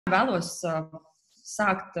vēlos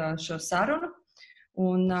sākt šo sarunu.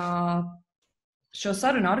 Un šo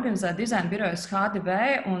sarunu organizē dizaina birojas HDV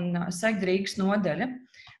un SEGD Rīgas nodaļa.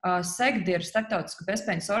 SEGD ir starptautiska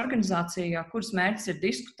bezpējas organizācija, kuras mērķis ir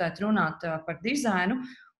diskutēt, runāt par dizainu.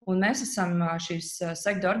 Un mēs esam šīs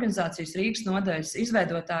SEGD organizācijas Rīgas nodaļas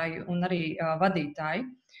izveidotāji un arī vadītāji.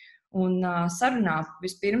 Un sarunā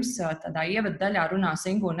vispirms tādā ievada daļā runās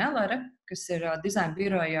Ingūna Ellere, kas ir dizaina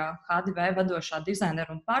biroja HDV vadošā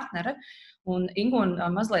dizainera un partnere. Un Ingūna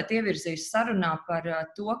mazliet ievirzīs sarunā par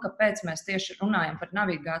to, kāpēc mēs tieši runājam par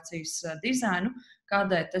navigācijas dizainu,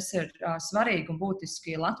 kādēļ tas ir svarīgi un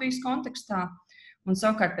būtiski Latvijas kontekstā. Un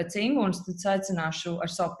savukārt pēc Ingūnas tad aicināšu ar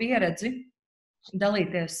savu pieredzi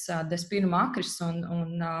dalīties Despina Makris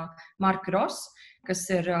un Marka Ross, kas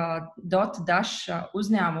ir Dot-Dash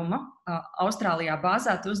uzņēmuma, Austrālijā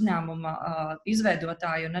bāzēta uzņēmuma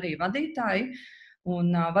izveidotāji un arī vadītāji un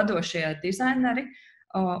vadošie dizaineri.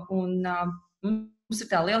 Un mums ir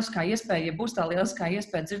tā lieliskā iespēja, ja būs tā lieliskā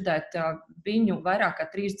iespēja dzirdēt viņu vairāk kā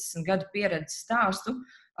 30 gadu pieredzes stāstu,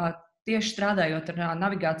 tieši strādājot ar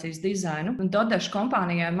navigācijas dizainu. Un Dot-Dash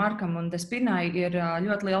kompānijai Markam un Despinai ir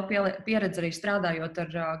ļoti liela pieredze arī strādājot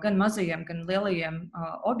ar gan mazajiem, gan lielajiem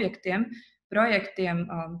objektiem, projektiem,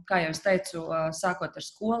 kā jau es teicu, sākot ar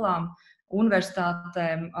skolām,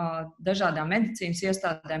 universitātēm, dažādām medicīnas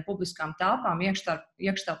iestādēm, publiskām telpām,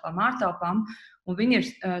 iekštelpām, ārtelpām. Un viņi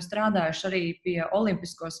ir strādājuši arī pie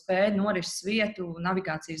olimpisko spēļu norises vietu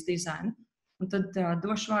navigācijas dizaina. Un tad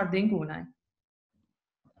došu vārdu Ingūnai.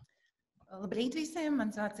 Labrīt visiem,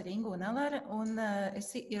 mans vārds ir Ingūna Ellere, un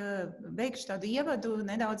es beigšu tādu ievadu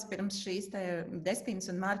nedaudz pirms šīs Despinas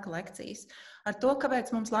un Marka lekcijas ar to,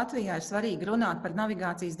 kāpēc mums Latvijā ir svarīgi runāt par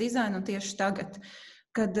navigācijas dizainu un tieši tagad.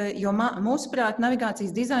 Jo mūsuprāt,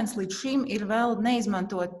 navigācijas dizains līdz šim ir vēl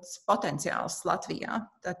neizmantots potenciāls Latvijā.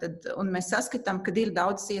 Un mēs saskatām, ka ir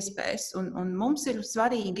daudzas iespējas, un mums ir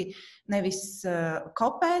svarīgi nevis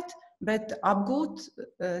kopēt, bet apgūt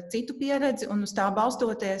citu pieredzi un uz tā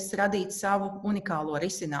balstoties radīt savu unikālo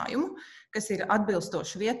risinājumu, kas ir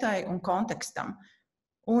atbilstoši vietai un kontekstam.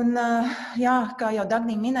 Un, jā, kā jau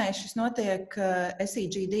Dagnī minēja, šis notiek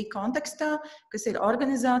SEGD kontekstā, kas ir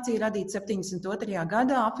organizācija radīta 72.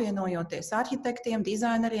 gadā, apvienojoties arhitektiem,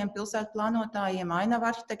 dizaineriem, pilsētu plānotājiem, ainavu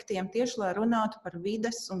arhitektiem, tieši lai runātu par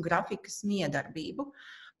vides un grafikas miedarbību.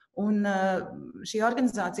 Un šī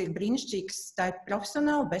organizācija ir brīnišķīgs, tā ir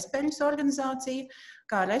profesionāla bezpēļņas organizācija,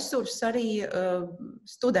 kā resurss arī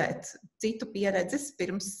studēt citu pieredzes,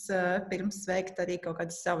 pirms veikt arī kaut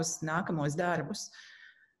kādus savus nākamos darbus.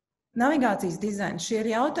 Navigācijas dizains. Šie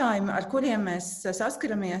ir jautājumi, ar kuriem mēs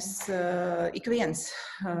saskaramies ik viens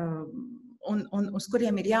un uz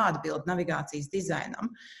kuriem ir jāatbild navigācijas dizainam.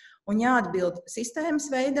 Un jāatbild sistēmas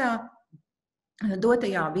veidā,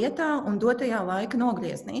 dotajā vietā un dotajā laika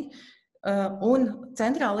nogrieznī. Un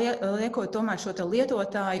centrā liekot tomēr šo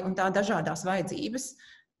lietotāju un tā dažādās vajadzības.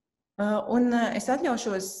 Un es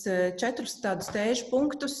atļaušos 4 tādus tēžu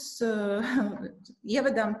punktus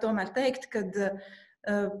ievadam tomēr teikt, kad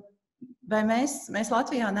vai mēs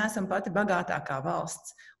Latvijā neesam pati bagātākā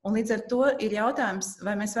valsts. Un līdz ar to ir jautājums,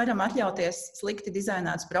 vai mēs varam atļauties slikti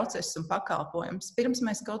dizainētus procesus un pakalpojumus. Pirms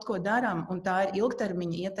mēs kaut ko darām, un tā ir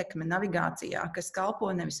ilgtermiņa ietekme navigācijā, kas kalpo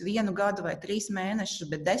nevis 1 gadu vai 3 mēnešus,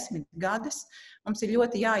 bet 10 gadus, mums ir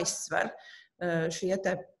ļoti jāizsver šie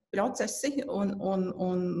te procesi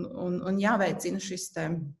un jāveicina šis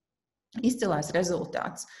te izcilais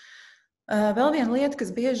rezultāts. Vēl viena lieta,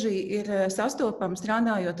 kas bieži ir sastopama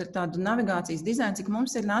strādājot ar tādu navigācijas dizainu, cik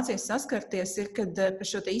mums ir nācies saskarties, ir, kad par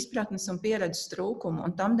šo te izpratnes un pieredzes trūkumu.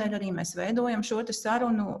 Un tamdēļ arī mēs veidojam šo te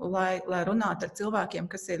sarunu, lai runātu ar cilvēkiem,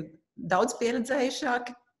 kas ir daudz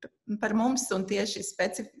pieredzējušāki par mums un tieši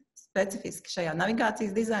specifiski šajā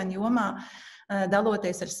navigācijas dizaina jomā,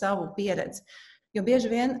 daloties ar savu pieredzi. Jo bieži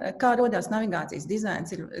vien, kā rodās navigācijas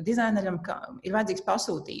dizains, dizaineram ir vajadzīgs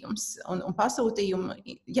pasūtījums. Un pasūtījumu,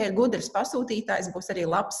 ja ir gudrs pasūtītājs, būs arī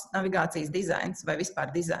labs navigācijas dizains vai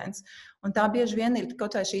vispār dizains. Un tā bieži vien ir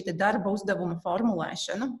kaut vai šī darba uzdevuma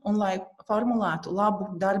formulēšana. Un, lai formulētu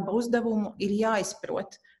labu darba uzdevumu, ir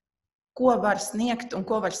jāizprot, ko var sniegt un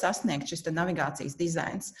ko var sasniegt šis navigācijas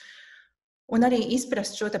dizains. Un arī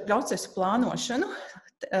izprast šo procesu plānošanu,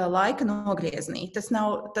 laika nogrieznī. Tas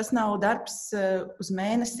nav darbs uz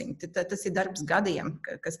mēnesiņu, tas ir darbs gadiem,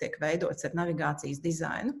 kas tiek veidots ar navigācijas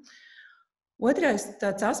dizainu. Otrais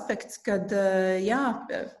tāds aspekts, kad jā,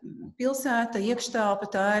 pilsēta,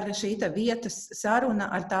 iekštelpa, tā ir šī vietas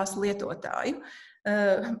saruna ar tās lietotāju.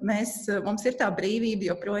 Mums ir tā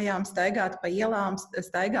brīvība joprojām staigāt pa ielām,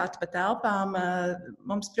 staigāt pa telpām.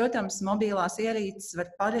 Mums, protams, mobilās ierīces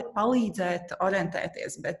var palīdzēt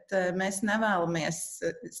orientēties, bet mēs nevēlamies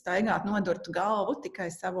staigāt nodurtu galvu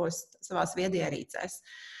tikai savās viedierīcēs.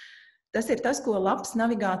 Tas ir tas, ko labs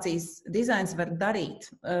navigācijas dizains var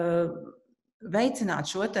darīt. Veicināt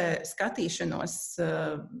šo te skatīšanos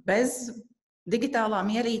bez digitālām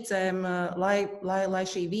ierīcēm, lai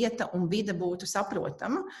šī vieta un vide būtu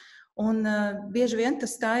saprotama. Un bieži vien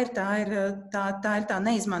tā ir tā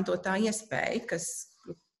neizmantotā iespēja,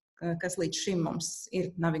 kas līdz šim mums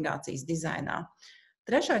ir navigācijas dizainā.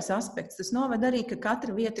 Trešais aspekts, tas noved arī, ka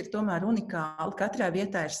katra vieta ir tomēr unikāla, katrai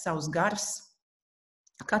vietai ir savs gars,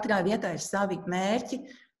 katrai vietai ir savi mērķi,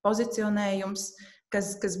 pozicionējums,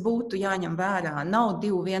 kas būtu jāņem vērā. Nav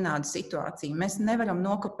divu vienādu situāciju. Mēs nevaram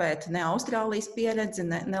nokopēt ne Austrālijas pieredzi,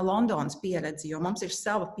 ne Londonas pieredzi, jo mums ir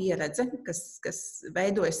sava pieredze, kas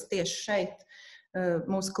veidojas tieši šeit,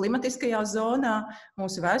 mūsu klimatiskajā zonā,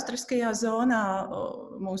 mūsu vēsturiskajā zonā,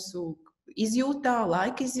 mūsu izjūtā,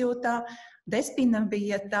 laika izjūtā. Despina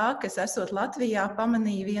bija tā, kas esot Latvijā,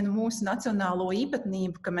 pamanīja vienu mūsu nacionālo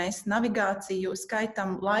īpatnību, ka mēs navigāciju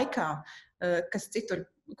skaitam laikā,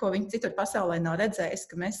 ko viņi citur pasaulē nav redzējis,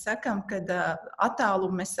 ka mēs sakam, kad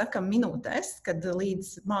attālumu mēs sakam minūtēs, kad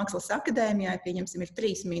līdz Mākslas akadēmijai, pieņemsim, ir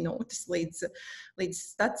 3 minūtes, līdz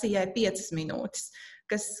stacijai 5 minūtes,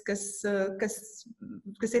 kas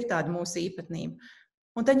ir tāda mūsu īpatnība.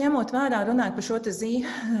 Un tad ņemot vērā, runājot par šo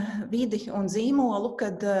vidi un zīmolu,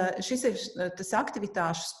 kad šis ir tas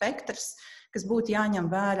aktivitāšu spektrs, kas būtu jāņem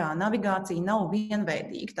vērā. Navigācija nav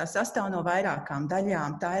vienveidīga, tā sastāv no vairākām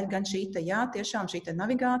daļām. Tā ir gan tiešām šī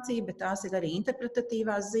navigācija, bet tās ir arī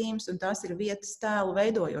interpretatīvās zīmes un tās ir vietas tēlu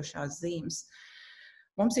veidojošās zīmes.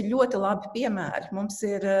 Mums ir ļoti labi piemēri. Mums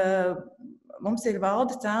ir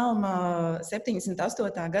Valda Celma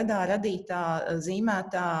 78. gadā radītā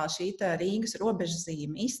zīmētā šī Rīgas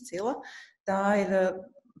robežzīme izcila. Tā ir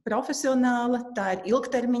profesionāla, tā ir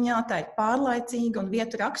ilgtermiņā, tā ir pārlaicīga un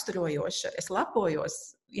vietu raksturojoša. Es lepojos,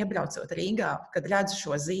 iebraucot Rīgā, kad redzu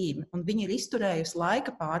šo zīmi, un viņa ir izturējusi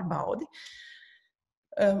laika pārbaudi.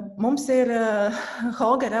 Mums ir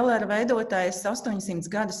Holger Ellera veidotais 800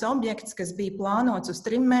 gadus objekts, kas bija plānots uz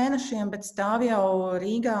 3 mēnešiem, bet stāv jau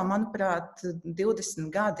Rīgā, manuprāt, 20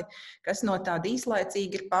 gadi, kas no tāda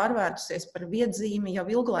īslaicīga ir pārvērtusies par viedzīmi jau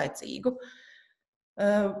ilglaicīgu.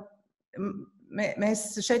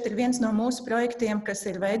 Šeit ir viens no mūsu projektiem, kas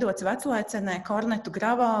ir veidots Veclaicenē, Kornetu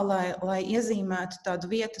gravā, lai iezīmētu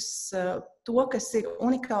tādu vietas, to, kas ir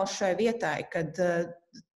unikāls šai vietai, kad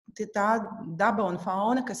tā daba un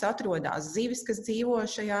fauna, kas atrodas, zivis, kas dzīvo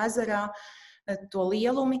šajā ezerā, to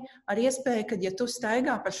lielumi, ar iespēju, ka, ja tu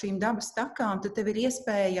staigā par šīm dabas takām, tad tev ir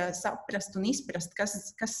iespēja saprast un izprast,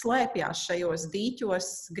 kas slēpjās šajos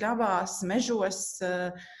dīķos, gravās, mežos,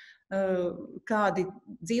 kādi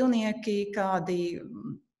dzīvnieki, kādi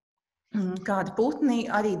putni,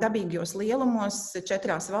 arī dabīgos lielumos,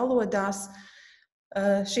 4 valodās.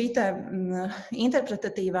 Šī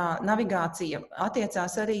interpretatīvā navigācija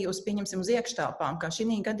attiecās arī uz, pieņemsim, uz iekštelpām, kā šī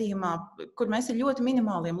gadījumā, kur mēs ar ļoti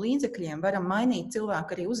minimāliem līdzekļiem varam mainīt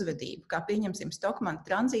cilvēku arī uzvedību, kā pieņemsim Stokmana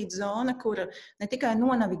tranzīta zona, kura ne tikai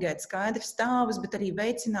nonavigēt skaidrs stāvus, bet arī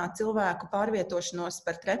veicināt cilvēku pārvietošanos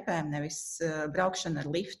par trepēm, nevis braukšanu ar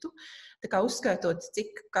liftu. Tā kā uzskaitot,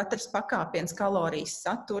 cik katrs pakāpiens kalorijas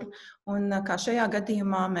satur, un kā šajā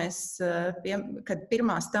gadījumā mēs, kad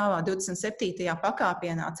pirmā stāvā 27.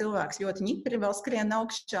 pakāpienā cilvēks ļoti ņipri vēl skrien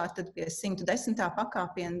augšā, tad pie 110.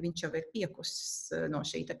 pakāpiena viņš jau ir piekusis no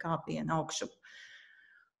šī kāpiena augšu.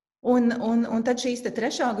 Un tad šīs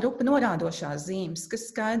trešā grupa norādošās zīmes, kas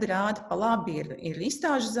skaidri rāda, pa labi ir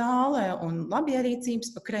izstāžu zāle un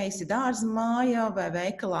labierīcības, pa kreisi dārza mājā vai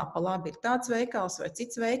veikalā, pa labi ir tāds veikals vai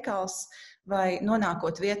cits veikals, vai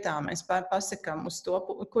nonākot vietā mēs pasakam uz to,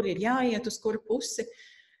 kur ir jāiet, uz kuru pusi.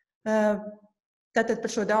 Tātad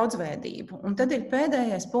par šo daudzveidību. Un tad ir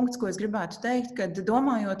pēdējais punkts, ko es gribētu teikt, kad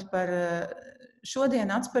domājot par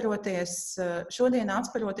šodien atsparoties,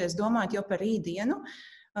 domājot jau par rītdienu,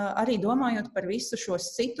 arī domājot par visu šo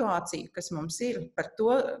situāciju, kas mums ir, par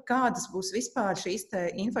to, kādas būs vispār šīs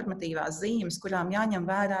informatīvās zīmes, kurām jāņem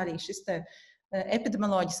vērā arī šis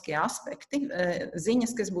epidemioloģiskie aspekti,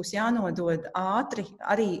 ziņas, kas būs jānodod ātri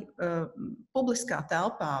arī publiskā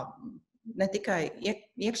telpā, ne tikai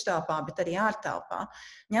iekštelpā, bet arī ārtelpā.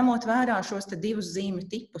 Ņemot vērā šos 2 zīmju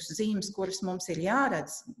tipus, zīmes, kuras mums ir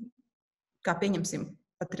jāredz, kā pieņemsim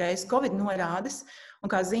patreiz Covid norādes, un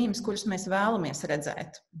kā zīmes, kuras mēs vēlamies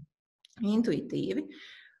redzēt intuitīvi.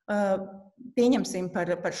 Pieņemsim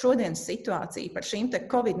par šodienas situāciju, par šīm te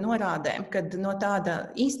Covid norādēm, kad no tāda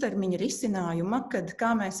īstermiņa risinājuma, kad kā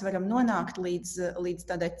mēs varam nonākt līdz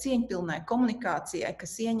tādai cieņpilnai komunikācijai,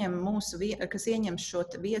 kas ieņem šo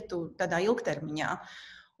vietu tādā ilgtermiņā.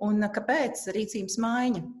 Un kāpēc rīcības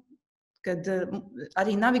maiņa? Kad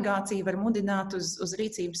arī navigācija var mudināt uz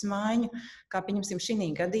rīcības maiņu, kā pieņemsim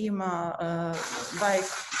šī gadījumā, vai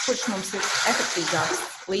kurš mums ir efektīgāks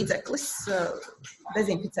līdzeklis,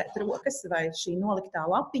 dezinficēt rokas, vai šī noliktā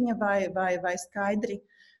lapiņa, vai skaidri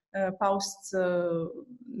pausts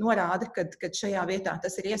norāde, kad šajā vietā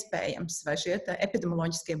tas ir iespējams, vai šie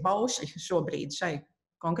epidemioloģiskie baušļi šobrīd šai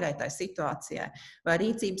konkrētai situācijai, vai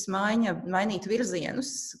rīcības maiņa mainīt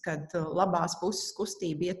virzienus, kad labās puses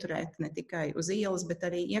kustību ieturēt ne tikai uz ielas, bet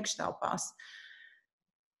arī iekštelpās.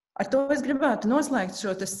 Ar to es gribētu noslēgt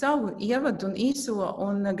šo savu ievadu un īso,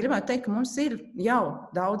 un gribētu teikt, ka mums ir jau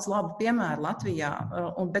daudz labu piemēru Latvijā,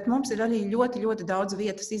 bet mums ir arī ļoti, ļoti daudz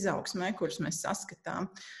vietas izaugsmē, kuras mēs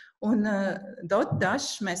saskatām. Un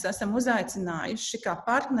Dažs mēs esam uzaicinājuši kā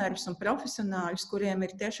partnerus un profesionāļus, kuriem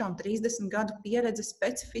ir tiešām 30 gadu pieredze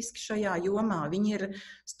specifiski šajā jomā. Viņi ir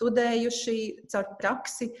studējuši caur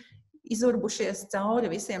praksi, izurbušies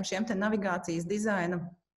cauri visiem šiem te navigācijas dizaina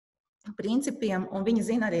principiem, un viņi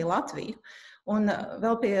zina arī Latviju. Un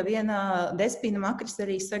vēl pie viena Despina Makris,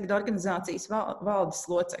 arī SEGD organizācijas valdes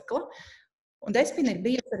locekla. Un Despina ir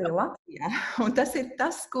bijusi arī Latvijā, un tas ir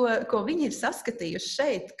tas, ko viņi ir saskatījuši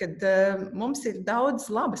šeit, kad mums ir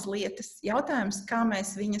daudz labas lietas. Jautājums, kā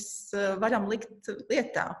mēs viņas varam likt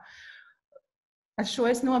lietā. Ar šo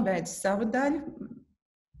es nobeidzu savu daļu,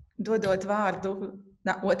 dodot vārdu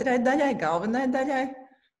otrai daļai, galvenai daļai.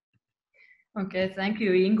 Okay, thank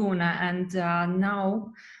you, Inguna. And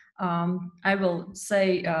now I will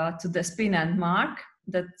say to Despina and Mark,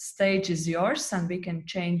 that stage is yours and we can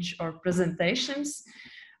change our presentations.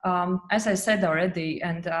 As I said already,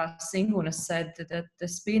 and Inguna said, that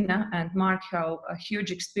Despina and Mark have a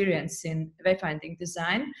huge experience in wayfinding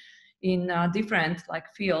design in different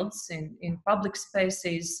fields, in public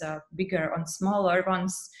spaces, bigger and smaller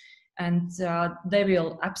ones, and they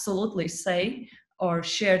will absolutely say or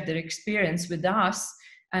share their experience with us.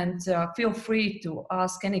 And feel free to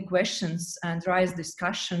ask any questions and raise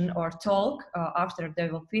discussion or talk after they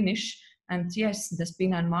will finish. And yes,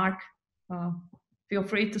 Despina and Mark, feel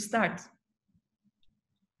free to start.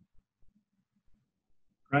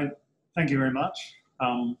 Great, thank you very much.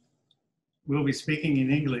 We'll be speaking in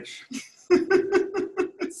English.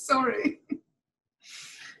 Sorry.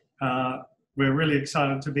 We're really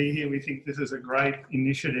excited to be here. We think this is a great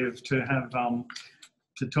initiative to have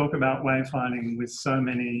to talk about wayfinding with so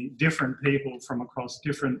many different people from across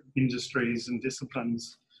different industries and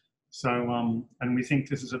disciplines. So, and we think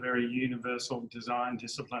this is a very universal design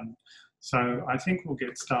discipline. So I think we'll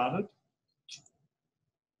get started.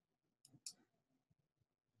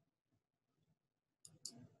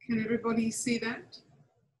 Can everybody see that?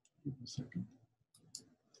 Give me a second.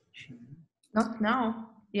 Not now.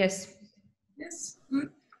 Yes. Yes,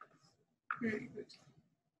 good. Very good.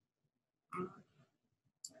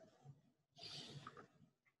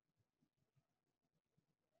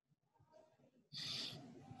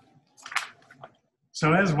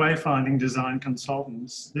 So as wayfinding design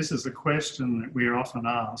consultants, this is a question that we are often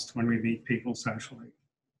asked when we meet people socially.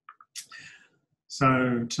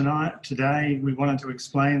 So today we wanted to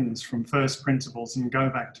explain this from first principles and go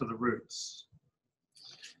back to the roots.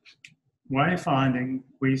 Wayfinding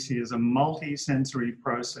we see as a multi-sensory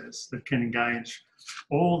process that can engage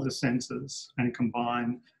all the senses and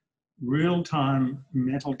combine real-time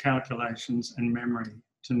mental calculations and memory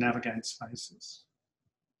to navigate spaces.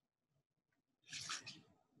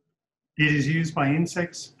 It is used by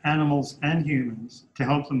insects, animals, and humans to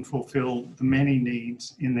help them fulfill the many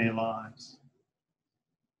needs in their lives.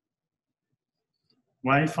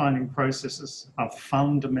 Wayfinding processes are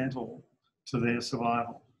fundamental to their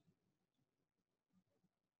survival.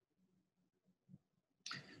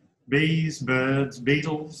 Bees, birds,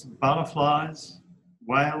 beetles, butterflies,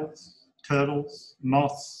 whales, turtles,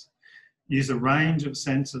 moths use a range of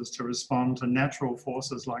senses to respond to natural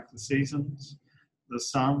forces like the seasons, the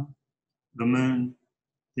sun, the moon,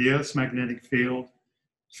 the Earth's magnetic field,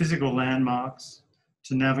 physical landmarks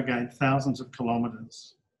to navigate thousands of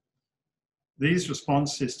kilometres. These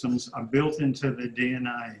response systems are built into their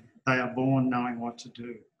DNA. They are born knowing what to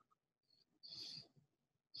do.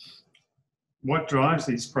 What drives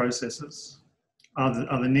these processes are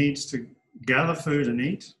the needs to gather food and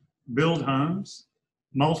eat, build homes,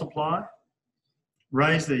 multiply,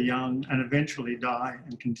 raise their young, and eventually die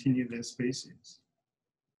and continue their species.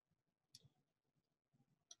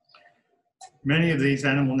 Many of these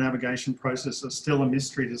animal navigation processes are still a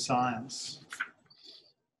mystery to science.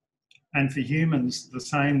 And for humans, the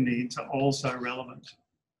same needs are also relevant.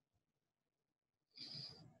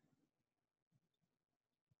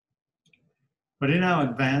 But in our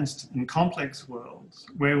advanced and complex worlds,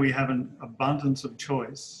 where we have an abundance of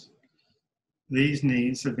choice, these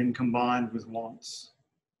needs have been combined with wants.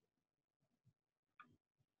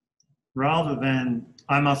 Rather than,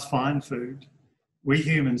 I must find food, we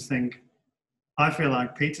humans think, I feel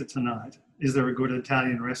like pizza tonight. Is there a good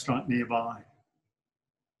Italian restaurant nearby?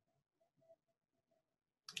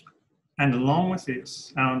 And along with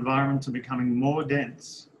this, our environments are becoming more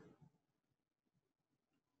dense,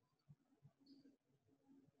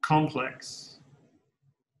 complex,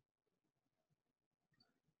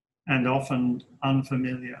 and often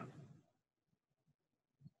unfamiliar,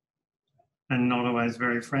 and not always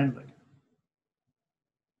very friendly.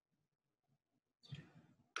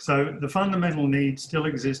 So the fundamental needs still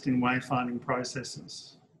exist in wayfinding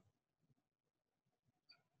processes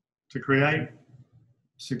to create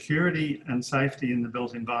security and safety in the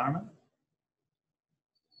built environment,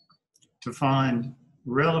 to find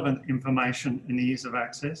relevant information and ease of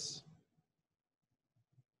access,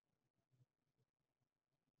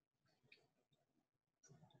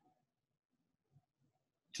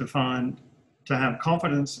 to have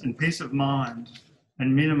confidence and peace of mind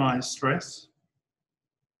and minimize stress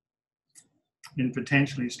in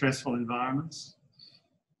potentially stressful environments,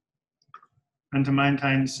 and to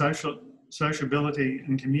maintain sociability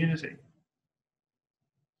and community.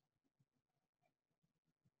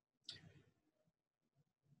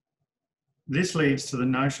 This leads to the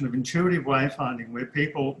notion of intuitive wayfinding, where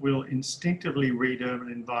people will instinctively read urban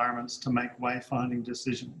environments to make wayfinding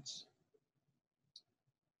decisions.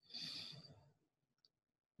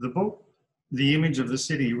 The book, The Image of the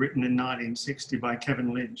City, written in 1960 by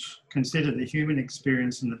Kevin Lynch, considered the human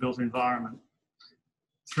experience in the built environment.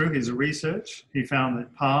 Through his research, he found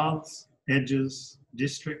that paths, edges,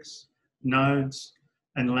 districts, nodes,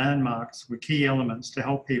 and landmarks were key elements to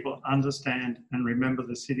help people understand and remember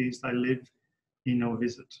the cities they live in or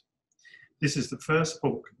visit. This is the first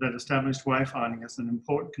book that established wayfinding as an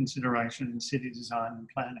important consideration in city design and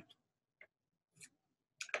planning.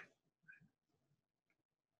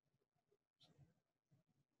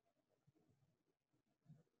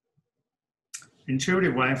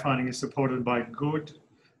 Intuitive wayfinding is supported by good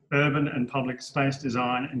urban and public space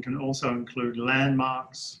design and can also include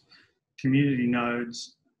landmarks, community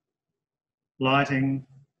nodes, lighting,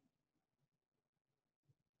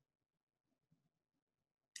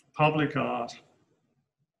 public art,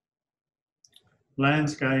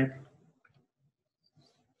 landscape,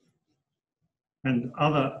 and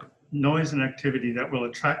other noise and activity that will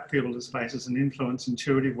attract people to spaces and influence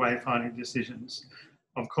intuitive wayfinding decisions.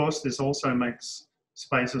 Of course, this also makes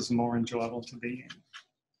spaces more enjoyable to be in.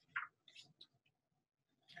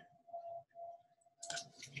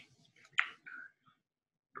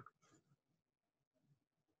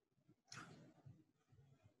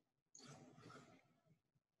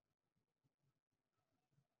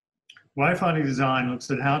 Wayfinding design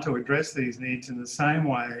looks at how to address these needs in the same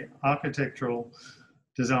way architectural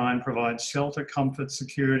design provides shelter, comfort,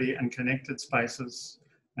 security, and connected spaces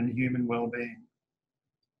and human well-being.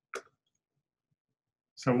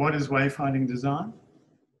 So what is wayfinding design?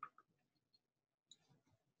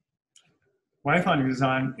 Wayfinding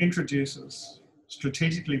design introduces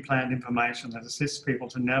strategically planned information that assists people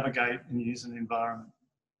to navigate and use an environment.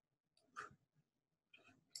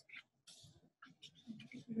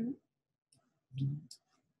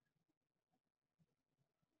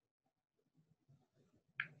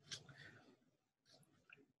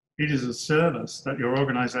 It is a service that your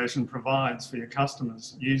organisation provides for your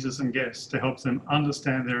customers, users and guests to help them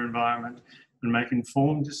understand their environment and make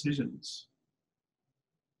informed decisions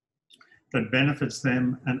that benefits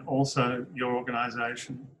them and also your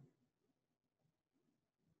organisation.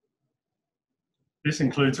 This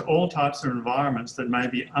includes all types of environments that may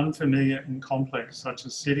be unfamiliar and complex, such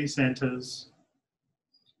as city centres,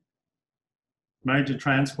 major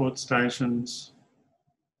transport stations,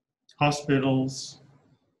 hospitals,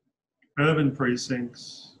 urban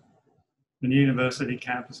precincts, and university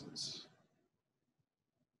campuses.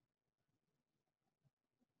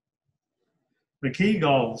 The key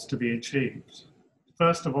goals to be achieved.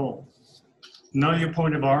 First of all, know your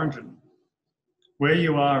point of origin, where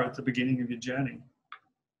you are at the beginning of your journey.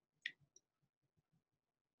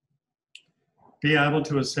 Be able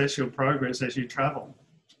to assess your progress as you travel.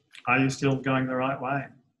 Are you still going the right way?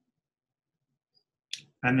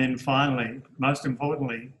 And then finally, most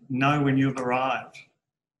importantly, know when you've arrived.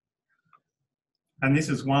 And this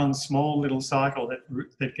is one small little cycle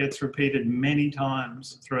that gets repeated many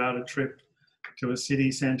times throughout a trip to a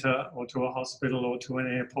city centre or to a hospital or to an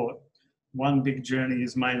airport. One big journey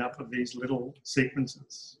is made up of these little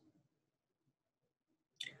sequences.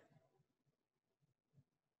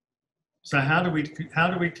 So how do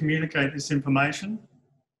we communicate this information?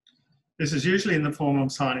 This is usually in the form of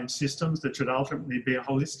signage systems that should ultimately be a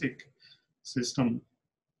holistic system.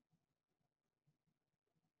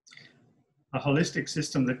 A holistic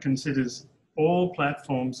system that considers all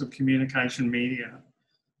platforms of communication media,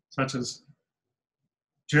 such as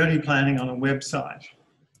journey planning on a website,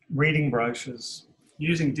 reading brochures,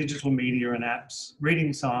 using digital media and apps,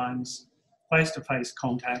 reading signs, face-to-face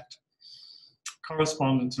contact,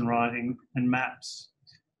 correspondence and writing, and maps,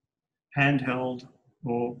 handheld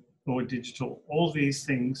or digital. All these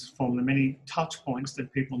things form the many touch points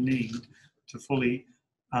that people need to fully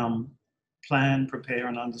plan, prepare,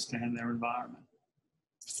 and understand their environment.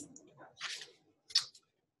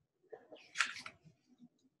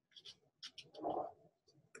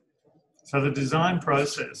 So the design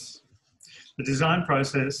process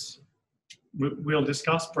we'll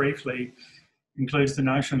discuss briefly includes the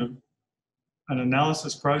notion of an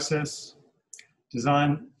analysis process,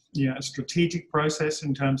 design, a strategic process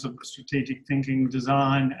in terms of strategic thinking,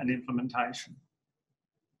 design, and implementation.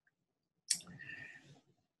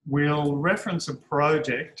 We'll reference a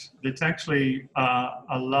project that's actually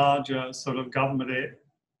a larger sort of government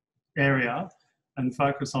area and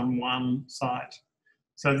focus on one site.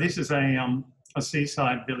 So this is a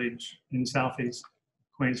seaside village in southeast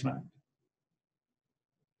Queensland.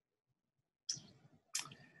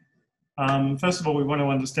 First of all, we want to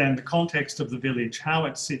understand the context of the village, how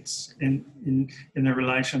it sits in the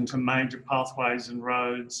relation to major pathways and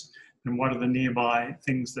roads, and what are the nearby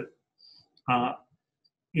things that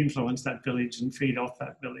influence that village and feed off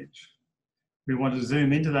that village. We want to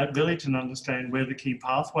zoom into that village and understand where the key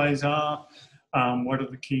pathways are, what are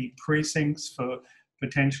the key precincts for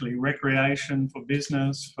potentially recreation, for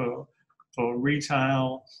business, for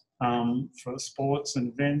retail, for sports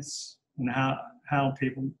and events, and how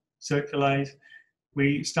people circulate.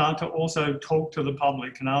 We start to also talk to the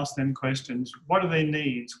public and ask them questions. What are their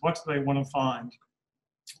needs? What do they want to find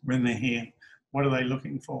when they're here? What are they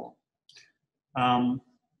looking for?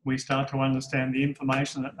 We start to understand the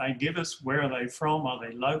information that they give us. Where are they from? Are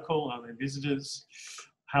they local? Are they visitors?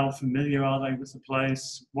 How familiar are they with the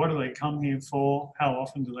place? What do they come here for? How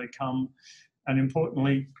often do they come? And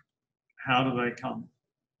importantly, how do they come?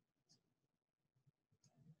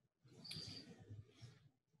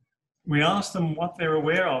 We ask them what they're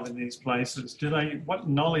aware of in these places. What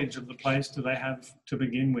knowledge of the place do they have to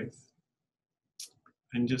begin with?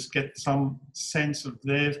 And just get some sense of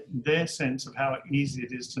their sense of how easy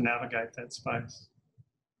it is to navigate that space.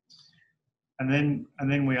 And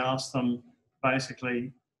then we ask them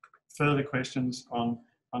basically further questions on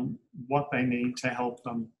what they need to help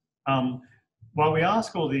them. While we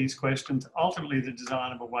ask all these questions, ultimately the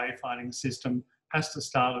design of a wayfinding system has to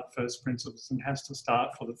start at first principles and has to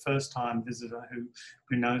start for the first time visitor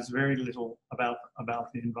who knows very little about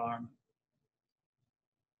the environment.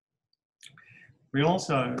 We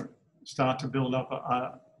also start to build up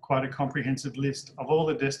quite a comprehensive list of all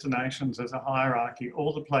the destinations as a hierarchy,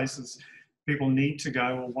 all the places people need to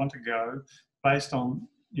go or want to go based on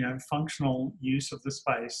functional use of the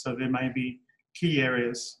space. So there may be key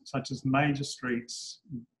areas such as major streets,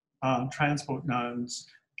 transport nodes,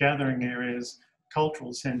 gathering areas,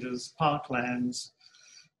 cultural centres, parklands,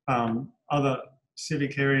 other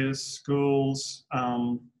civic areas, schools,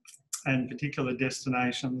 and particular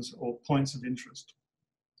destinations or points of interest,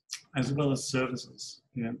 as well as services,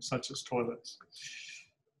 such as toilets.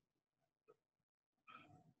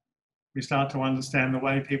 We start to understand the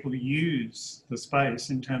way people use the space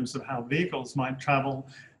in terms of how vehicles might travel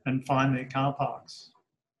and find their car parks.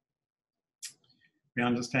 We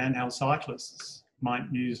understand how cyclists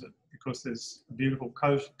might use it because there's a beautiful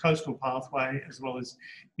coastal pathway as well as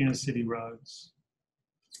inner city roads.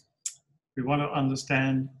 We want to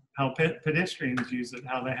understand how pedestrians use it,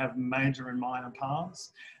 how they have major and minor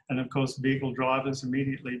paths. And of course, vehicle drivers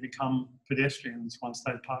immediately become pedestrians once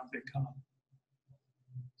they park their car.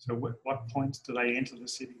 So what points do they enter the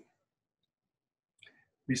city?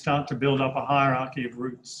 We start to build up a hierarchy of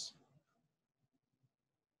routes.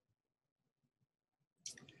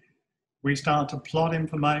 We start to plot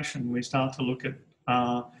information. We start to look at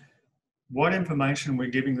what information we're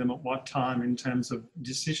giving them at what time in terms of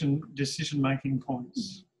decision-making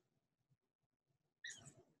points.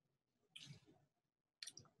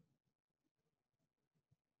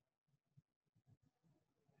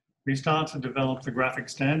 we start to develop the graphic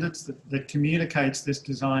standards that communicates this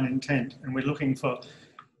design intent. And we're looking for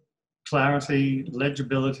clarity,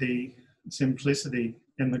 legibility, simplicity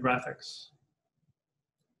in the graphics.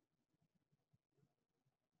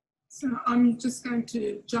 So I'm just going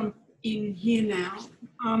to jump in here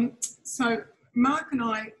now. So Mark and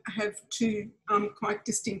I have two quite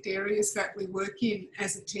distinct areas that we work in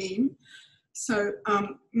as a team. So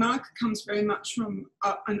Mark comes very much from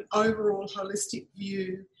an overall holistic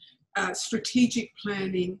view, strategic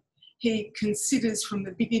planning. He considers from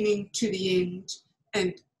the beginning to the end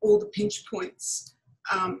and all the pinch points.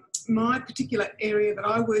 My particular area that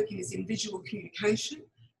I work in is in visual communication.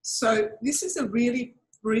 So this is a very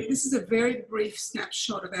brief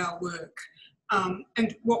snapshot of our work.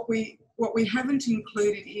 And what we haven't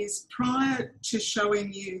included is, prior to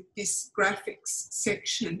showing you this graphics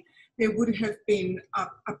section, there would have been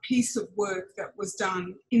a piece of work that was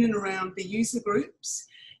done in and around the user groups,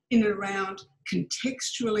 in and around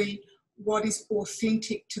contextually what is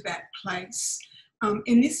authentic to that place.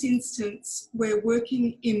 In this instance, we're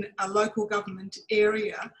working in a local government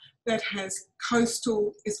area that has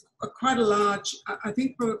coastal, is quite a large, I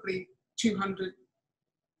think probably 200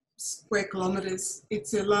 square kilometres.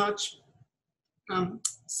 It's a large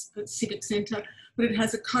civic centre, but it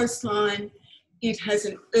has a coastline, it has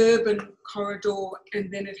an urban corridor,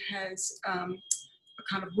 and then it has a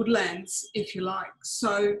kind of woodlands, if you like.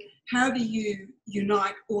 So how do you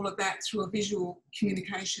unite all of that through a visual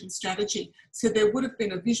communication strategy? So there would have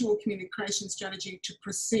been a visual communication strategy to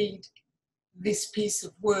precede this piece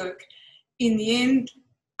of work. In the end,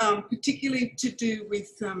 particularly to do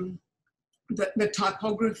with the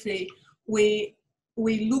typography, we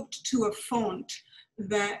looked to a font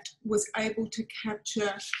that was able to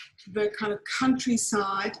capture the kind of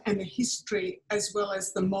countryside and the history, as well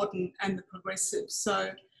as the modern and the progressive. So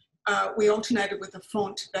we alternated with a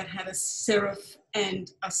font that had a serif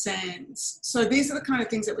and a sans. So these are the kind of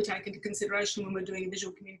things that we take into consideration when we're doing a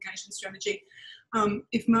visual communication strategy.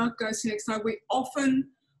 If Mark goes to the next slide, we often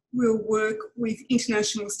will work with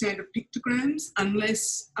international standard pictograms,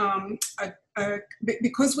 unless,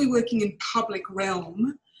 because we're working in public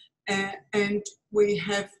realm, and we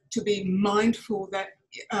have to be mindful that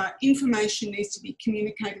information needs to be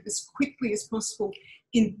communicated as quickly as possible.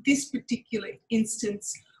 In this particular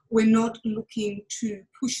instance, we're not looking to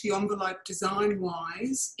push the envelope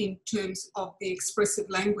design-wise in terms of the expressive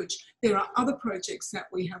language. There are other projects that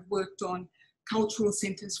we have worked on, cultural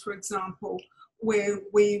centres, for example, where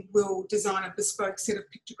we will design a bespoke set of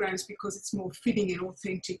pictograms because it's more fitting and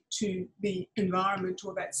authentic to the environment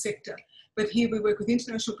or that sector. But here we work with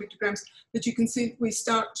international pictograms, but you can see we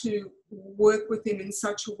start to work with them in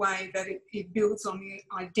such a way that it builds on the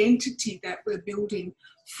identity that we're building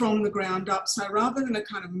from the ground up. So rather than a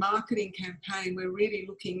kind of marketing campaign, we're really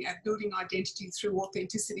looking at building identity through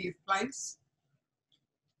authenticity of place.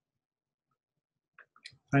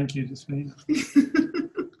 Thank you, Jasmine.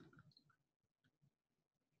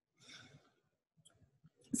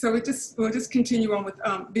 So we'll just continue on with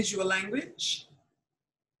visual language.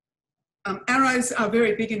 Arrows are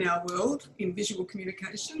very big in our world in visual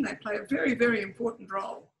communication. They play a very, very important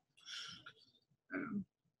role.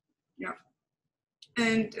 Yeah.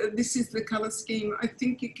 And this is the colour scheme. I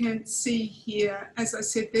think you can see here, as I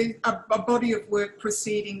said, there's a body of work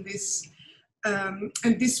preceding this.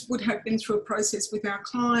 And this would have been through a process with our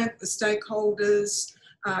client, the stakeholders,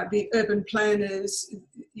 the urban planners,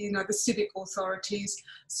 you know, the civic authorities.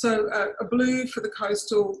 So a blue for the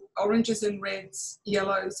coastal, oranges and reds,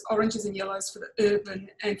 yellows, oranges and yellows for the urban,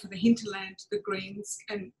 and for the hinterland, the greens.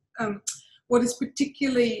 And what is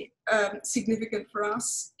particularly significant for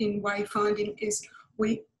us in wayfinding is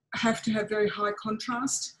we have to have very high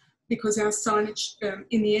contrast, because our signage,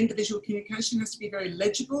 in the end, the visual communication has to be very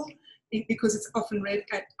legible, because it's often read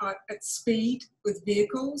at speed with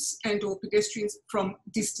vehicles and or pedestrians from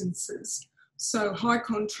distances. So high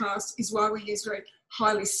contrast is why we use very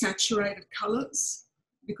highly saturated colours,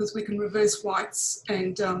 because we can reverse whites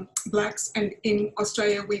and blacks. And in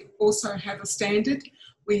Australia, we also have a standard.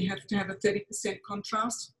 We have to have a 30%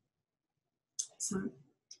 contrast. So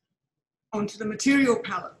onto the material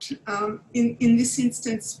palette. In this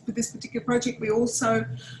instance, for this particular project, we also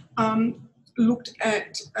looked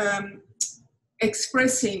at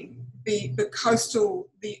expressing the coastal,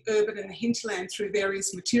 the urban and the hinterland through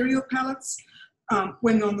various material palettes.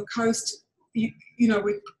 When on the coast, you know,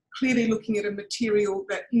 we're clearly looking at a material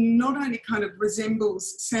that not only kind of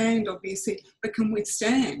resembles sand, obviously, but can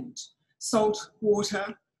withstand salt, water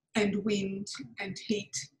and wind and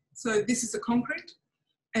heat. So this is a concrete.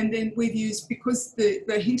 And then we've used, because the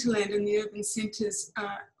hinterland and the urban centres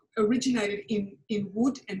originated in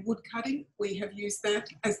wood and wood cutting. We have used that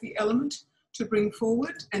as the element to bring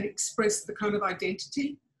forward and express the kind of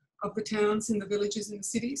identity of the towns and the villages and the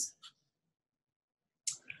cities.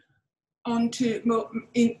 Well,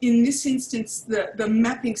 in this instance, the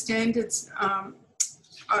mapping standards,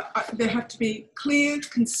 they have to be clear,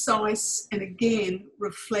 concise, and again,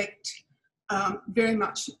 reflect very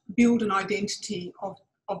much, build an identity of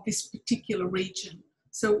this particular region.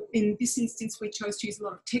 So in this instance, we chose to use a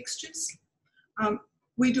lot of textures.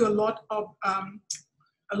 We do a lot of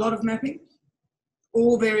mapping,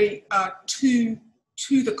 all very to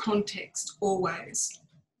the context always.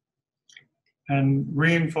 And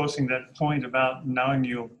reinforcing that point about knowing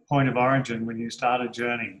your point of origin when you start a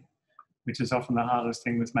journey, which is often the hardest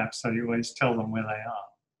thing with maps, so you always tell them where they are.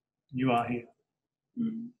 You are here.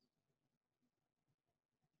 Mm.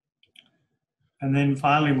 And then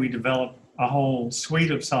finally, we develop a whole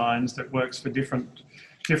suite of signs that works for different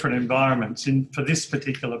environments for this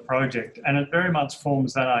particular project. And it very much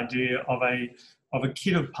forms that idea of a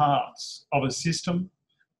kit of parts of a system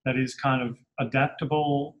that is kind of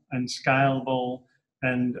adaptable and scalable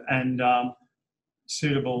and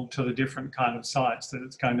suitable to the different kind of sites that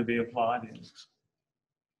it's going to be applied in.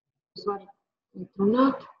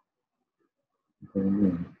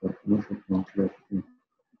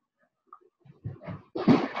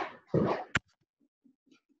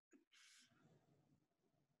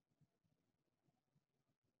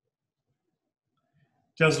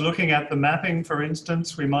 Just looking at the mapping, for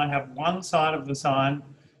instance, we might have one side of the sign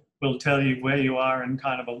will tell you where you are in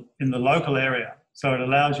kind of in the local area. So it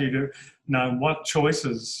allows you to know what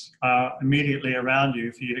choices are immediately around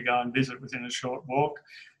you for you to go and visit within a short walk.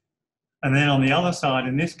 And then on the other side,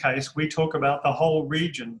 in this case, we talk about the whole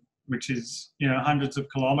region, which is, you know, hundreds of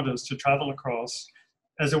kilometres to travel across,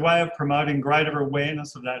 as a way of promoting greater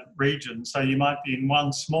awareness of that region. So you might be in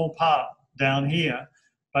one small part down here,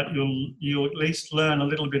 but you'll at least learn a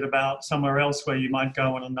little bit about somewhere else where you might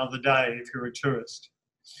go on another day if you're a tourist.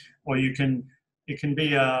 Or it can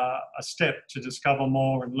be a step to discover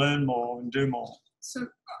more and learn more and do more. So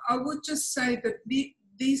I would just say that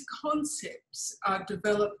these concepts are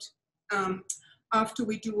developed after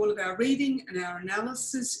we do all of our reading and our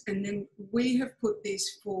analysis, and then we have put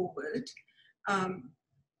these forward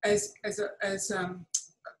as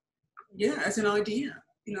an idea.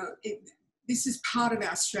 You know, this is part of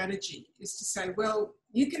our strategy, is to say, well,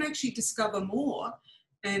 you can actually discover more,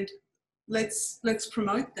 and let's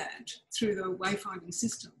promote that through the wayfinding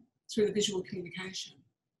system, through the visual communication.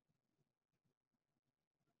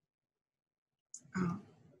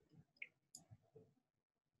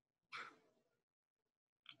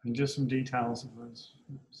 And just some details of those.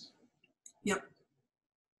 Oops. Yep.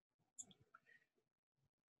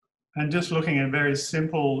 And just looking at a very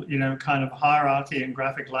simple, you know, kind of hierarchy and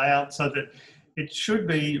graphic layout, so that it should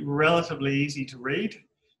be relatively easy to read.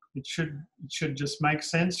 It should just make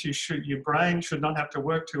sense. Your brain should not have to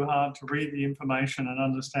work too hard to read the information and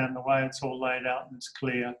understand the way it's all laid out and it's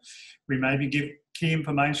clear. We maybe give key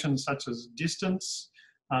information such as distance.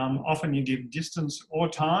 Often you give distance or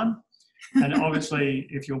time. And obviously,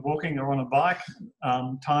 if you're walking or on a bike,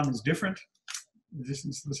 time is different. The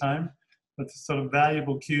distance is the same. But the sort of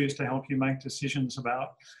valuable cues to help you make decisions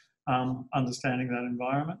about understanding that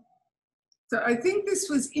environment. So I think this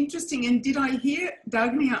was interesting. And did I hear,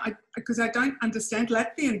 Dagny, because I don't understand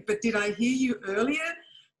Latvian, but did I hear you earlier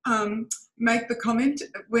make the comment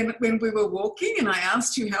when we were walking and I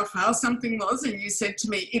asked you how far something was and you said to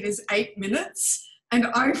me, it is 8 minutes. And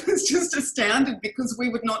I was just astounded because we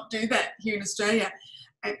would not do that here in Australia.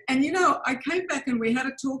 And you know, I came back and we had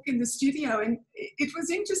a talk in the studio and it was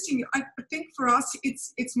interesting. I think for us,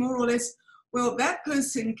 it's more or less, well, that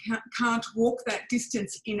person can't walk that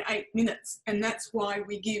distance in 8 minutes. And that's why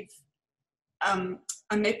we give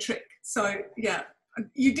a metric. So yeah,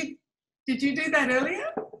 did you do that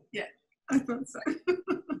earlier? Yeah, I thought so.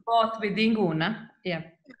 Both with Inguna, yeah.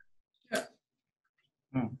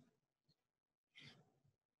 Yeah.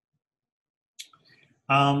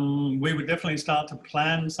 We would definitely start to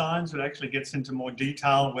plan signs. It actually gets into more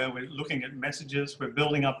detail where we're looking at messages. We're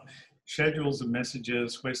building up schedules of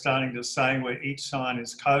messages. We're starting to say where each sign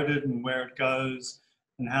is coded and where it goes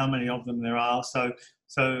and how many of them there are. So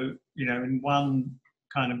you know, in one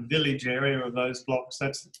kind of village area of those blocks,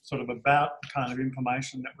 that's sort of about the kind of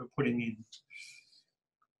information that we're putting in.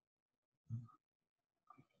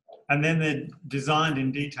 And then they're designed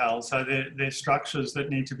in detail, so they're structures that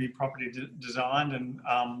need to be properly designed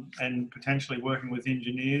and potentially working with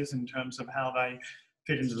engineers in terms of how they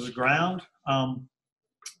fit into the ground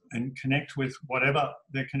and connect with whatever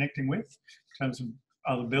they're connecting with in terms of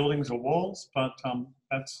other buildings or walls, but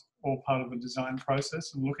that's all part of the design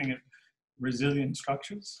process and looking at resilient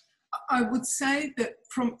structures. I would say that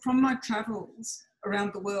from my travels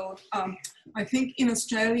around the world, I think in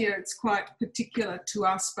Australia it's quite particular to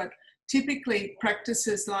us, but typically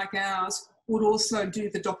practices like ours would also do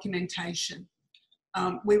the documentation.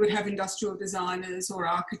 We would have industrial designers or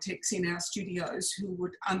architects in our studios who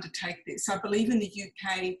would undertake this. I believe in the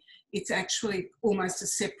UK, it's actually almost a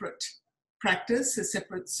separate practice, a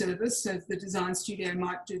separate service. So the design studio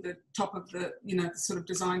might do the top of the, the sort of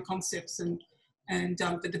design concepts and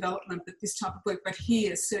the development, but this type of work. But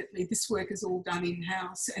here, certainly, this work is all done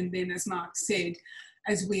in-house. And then, as Mark said,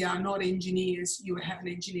 as we are not engineers, you would have an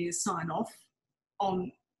engineer sign off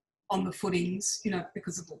on the footings,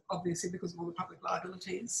 because of all the public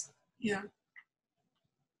liabilities. Yeah.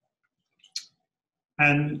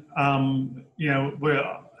 And, we're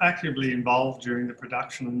actively involved during the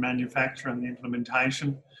production and manufacture and the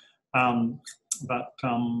implementation.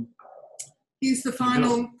 Here's the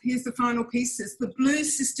final pieces. The blue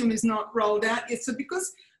system is not rolled out yet. So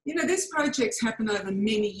because, these projects happen over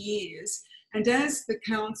many years, and as the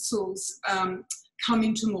councils come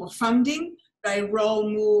into more funding, they roll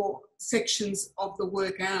more sections of the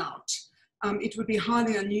work out. It would be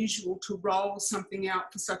highly unusual to roll something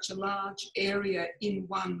out for such a large area in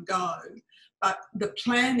one go, but the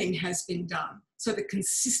planning has been done, so the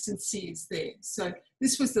consistency is there. So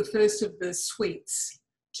this was the first of the suites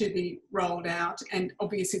to be rolled out, and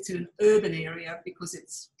obviously it's in an urban area because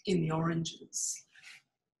it's in the oranges.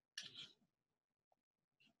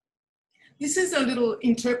 This is a little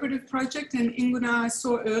interpretive project, and Ingrid, I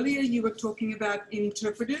saw earlier you were talking about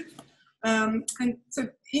interpretive. And so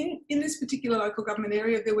in this particular local government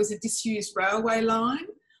area, there was a disused railway line,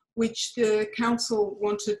 which the council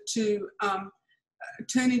wanted to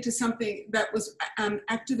turn into something that was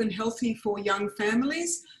active and healthy for young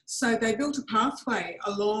families. So they built a pathway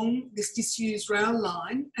along this disused rail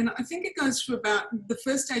line, and I think it goes for the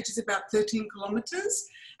first stage is about 13 kilometres,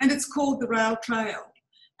 and it's called the Rail Trail.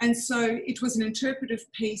 And so it was an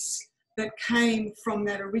interpretive piece that came from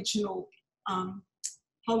that original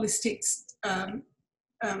holistic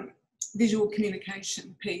visual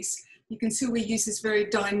communication piece. You can see we use this very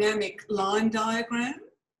dynamic line diagram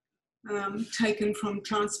taken from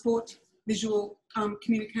transport visual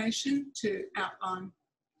communication to outline.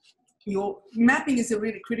 Your mapping is a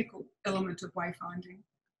really critical element of wayfinding.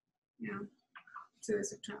 Yeah, so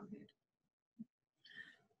there's a trailhead.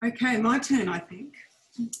 Okay, my turn, I think.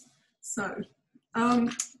 So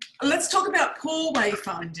let's talk about poor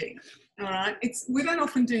wayfinding. All right, we don't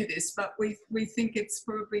often do this, but we think it's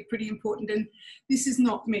probably pretty important. And this is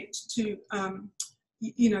not meant to,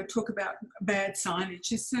 talk about bad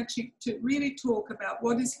signage. It's actually to really talk about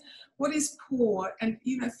what is poor, and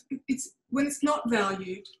it's when it's not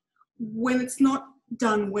valued, when it's not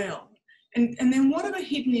done well, and then what are the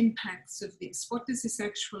hidden impacts of this? What does this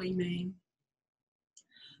actually mean?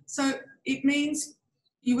 So it means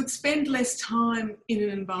you would spend less time in an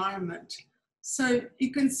environment. So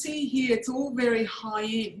you can see here, it's all very high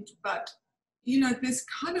end, but there's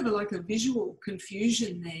kind of like a visual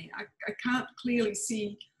confusion there. I can't clearly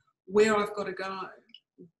see where I've got to go,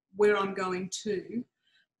 where I'm going to.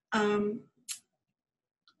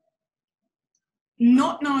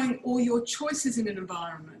 Not knowing all your choices in an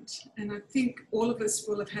environment, and I think all of us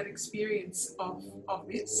will have had experience of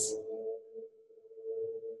this.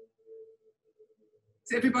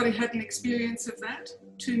 Has everybody had an experience of that?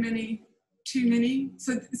 Too many?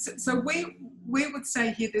 So we would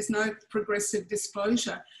say here there's no progressive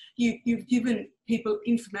disclosure. You've given people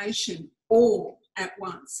information all at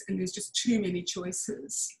once, and there's just too many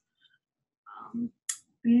choices.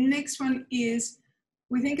 Next one is,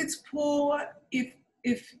 we think it's poor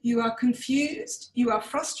if you are confused, you are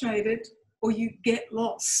frustrated, or you get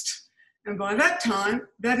lost. And by that time,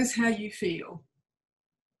 that is how you feel.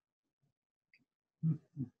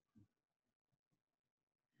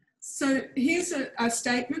 So here's a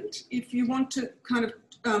statement. If you want to kind of,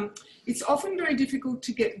 it's often very difficult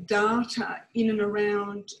to get data in and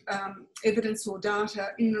around evidence or data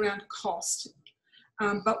in and around cost.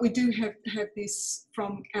 But we do have this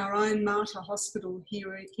from our own Mater Hospital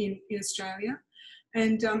here in Australia.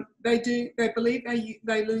 And they believe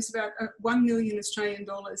they lose about 1 million Australian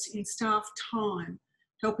dollars in staff time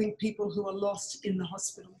helping people who are lost in the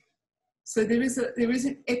hospital. So there is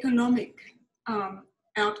an economic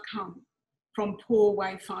outcome from poor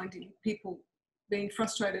wayfinding, people being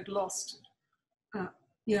frustrated, lost.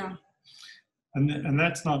 Yeah. And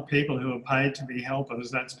that's not people who are paid to be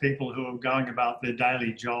helpers, that's people who are going about their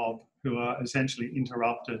daily job, who are essentially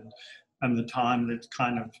interrupted, and the time that's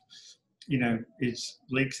kind of you know,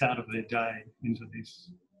 leaks out of their day into this.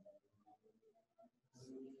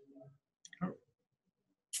 Oh.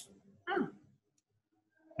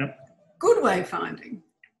 Yep. Good wayfinding.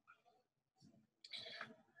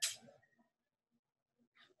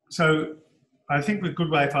 So I think with good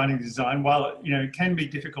wayfinding design, while you know it can be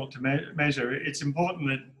difficult to measure, it's important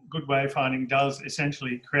that good wayfinding does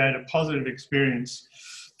essentially create a positive experience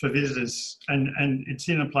for visitors, and it's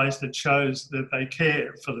in a place that shows that they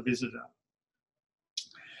care for the visitor.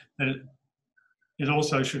 That it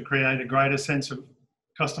also should create a greater sense of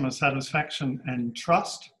customer satisfaction and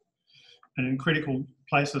trust. And in critical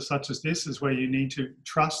places such as this is where you need to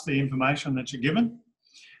trust the information that you're given.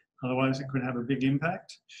 Otherwise, it could have a big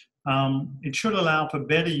impact. It should allow for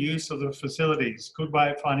better use of the facilities. Good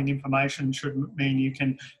wayfinding information should mean you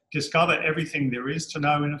can discover everything there is to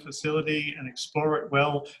know in a facility and explore it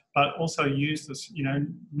well, but also use this, you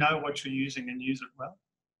know what you're using and use it well.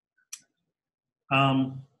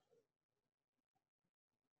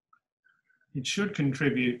 It should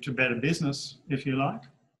contribute to better business, if you like,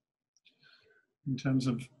 in terms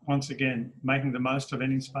of, once again, making the most of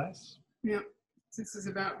any space. Yeah. This is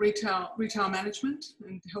about retail management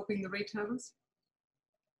and helping the retailers.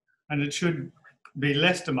 And it should be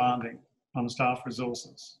less demanding on staff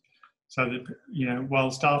resources, so that, you know,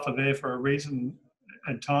 while staff are there for a reason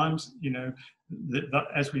at times, you know,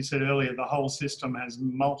 as we said earlier, the whole system has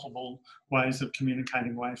multiple ways of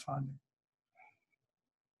communicating wayfinding.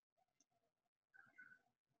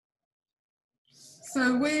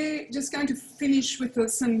 So we're just going to finish with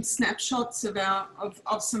some snapshots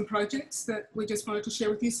of some projects that we just wanted to share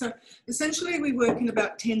with you. So essentially we work in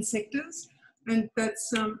about 10 sectors, and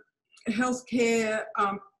that's healthcare,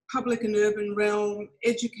 public and urban realm,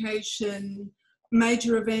 education,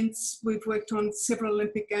 major events. We've worked on several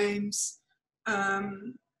Olympic Games.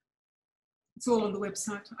 It's all on the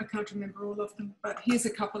website. I can't remember all of them, but here's a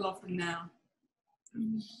couple of them now.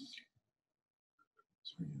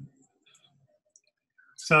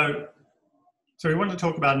 So we want to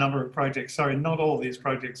talk about a number of projects. Sorry, not all these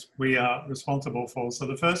projects we are responsible for. So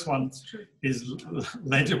the first one is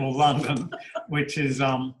Legible London, which is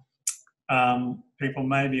people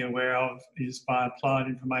may be aware of, is by Applied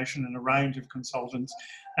Information and a range of consultants.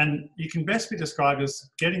 And you can best be described as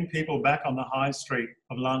getting people back on the high street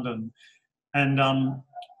of London. And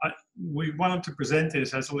we wanted to present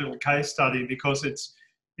this as a little case study because it's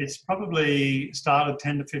probably started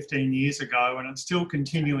 10 to 15 years ago, and it's still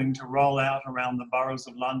continuing to roll out around the boroughs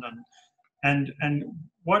of London. And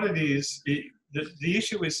what it is, the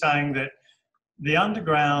issue is saying that the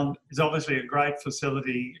underground is obviously a great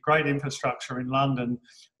facility, great infrastructure in London,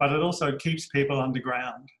 but it also keeps people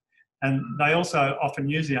underground. And they also often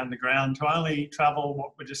use the underground to only travel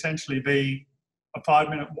what would essentially be a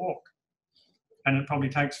 5-minute walk. And it probably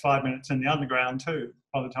takes 5 minutes in the underground too,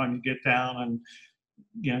 by the time you get down and,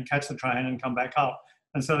 you know, catch the train and come back up.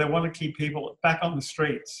 And so they want to keep people back on the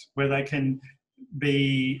streets where they can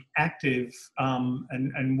be active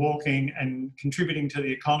and walking and contributing to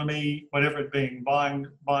the economy, whatever it being, buying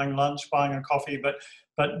lunch, buying a coffee,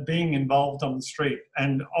 but being involved on the street.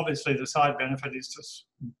 And obviously the side benefit is to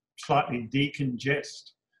slightly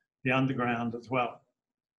decongest the underground as well.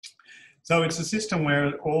 So it's a system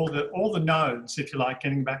where all the nodes, if you like,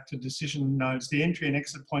 getting back to decision nodes, the entry and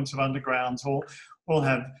exit points of undergrounds all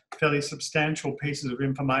have fairly substantial pieces of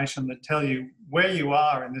information that tell you where you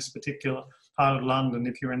are in this particular part of London,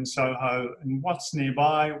 if you're in Soho, and what's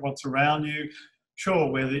nearby, what's around you.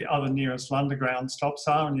 Sure, where the other nearest underground stops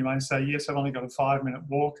are, and you may say, yes, I've only got a 5-minute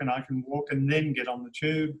walk and I can walk and then get on the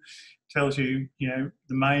tube. Tells you, you know,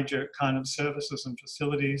 the major kind of services and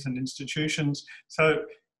facilities and institutions. So,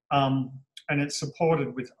 and it's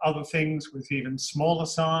supported with other things, with even smaller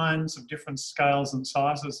signs of different scales and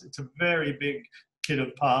sizes. It's a very big kit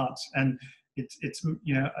of parts, and it's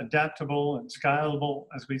you know, adaptable and scalable,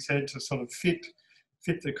 as we said, to sort of fit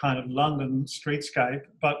the kind of London streetscape.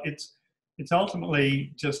 But it's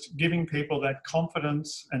ultimately just giving people that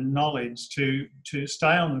confidence and knowledge to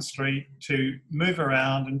stay on the street, to move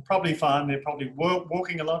around, and probably find they're probably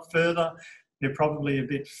walking a lot further. They're probably a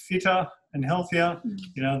bit fitter and healthier.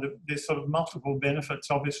 You know, there's sort of multiple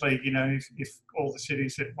benefits. Obviously, you know, if all the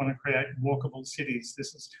cities that want to create walkable cities,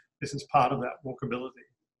 this is part of that walkability.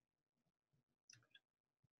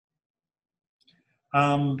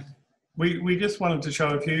 We just wanted to show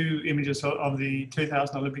a few images of the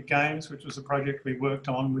 2000 Olympic Games, which was a project we worked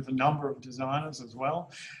on with a number of designers as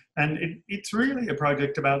well. And it's really a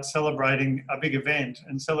project about celebrating a big event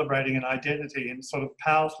and celebrating an identity, and sort of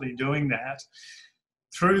powerfully doing that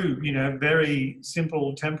through, you know, very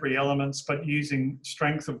simple temporary elements, but using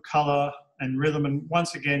strength of colour and rhythm. And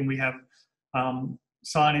once again, we have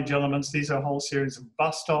signage elements. These are a whole series of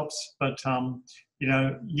bus stops, but you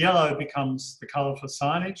know, yellow becomes the colour for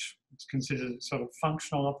signage. It's considered sort of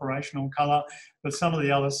functional, operational colour, but some of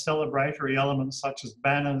the other celebratory elements such as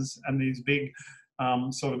banners and these big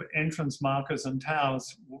sort of entrance markers and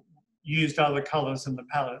towers used other colours in the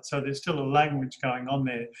palette. So there's still a language going on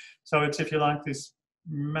there. So it's, if you like, this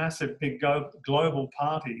massive big global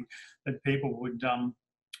party that people would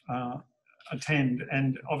attend,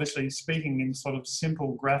 and obviously speaking in sort of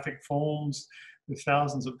simple graphic forms with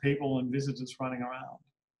thousands of people and visitors running around.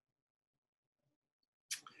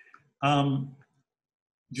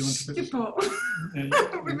 Do you want to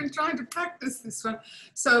Schiphol. We've been trying to practice this one.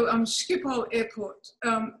 So Schiphol Airport,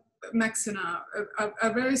 Maxina,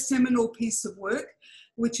 a very seminal piece of work,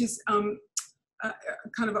 which is kind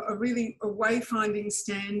of a really a wayfinding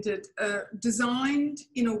standard, designed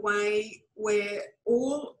in a way where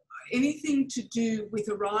anything to do with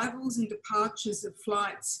arrivals and departures of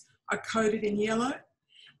flights are coded in yellow.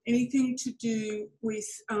 Anything to do with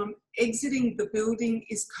exiting the building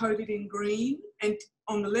is coded in green. And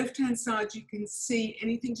on the left-hand side, you can see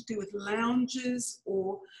anything to do with lounges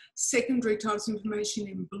or secondary types of information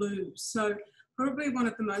in blue. So probably one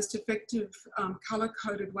of the most effective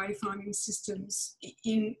colour-coded wayfinding systems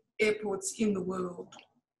in airports in the world.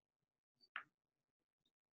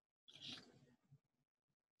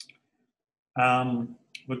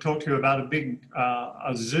 We'll talk to you about a big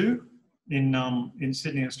a zoo in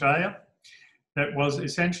Sydney, Australia, that was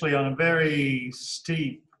essentially on a very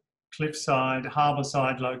steep cliffside,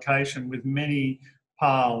 harbourside location with many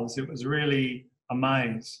paths. It was really a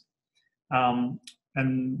maze.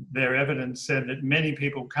 And their evidence said that many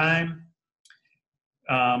people came.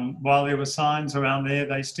 While there were signs around there,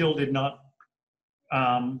 they still did not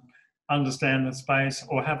understand the space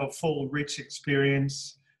or have a full, rich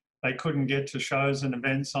experience. They couldn't get to shows and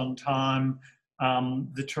events on time.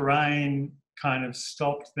 The terrain kind of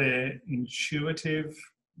stopped their intuitive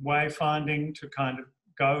wayfinding to kind of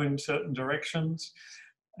go in certain directions.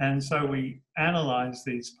 And so we analysed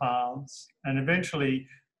these paths and eventually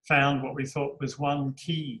found what we thought was one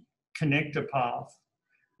key connector path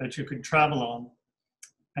that you could travel on,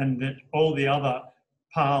 and that all the other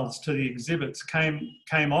paths to the exhibits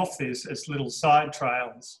came off this as little side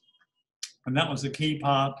trails. And that was a key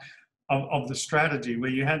part of the strategy, where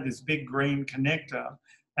you had this big green connector,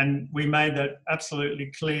 and we made that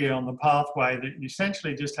absolutely clear on the pathway that you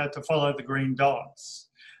essentially just had to follow the green dots,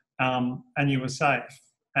 and you were safe.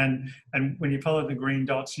 And when you followed the green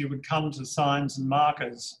dots, you would come to signs and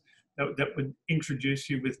markers that would introduce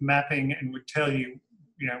you with mapping and would tell you,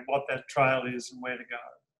 you know, what that trail is and where to go.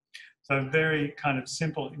 So a very kind of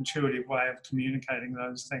simple, intuitive way of communicating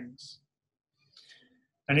those things.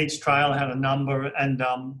 And each trail had a number, and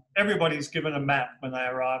everybody's given a map when they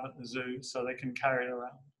arrive at the zoo so they can carry it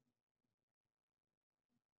around.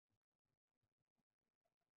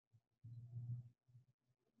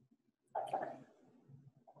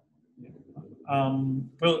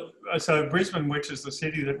 Well, so Brisbane, which is the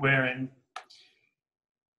city that we're in,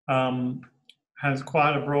 has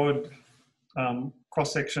quite a broad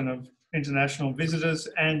cross-section of international visitors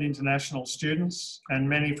and international students, and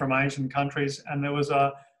many from Asian countries. And there was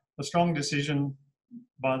a strong decision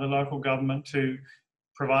by the local government to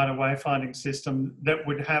provide a wayfinding system that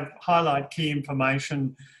would highlight key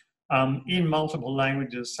information in multiple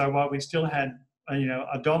languages. So while we still had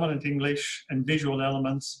a dominant English and visual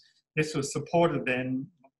elements, this was supported then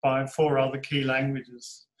by 4 other key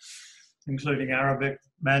languages, including Arabic,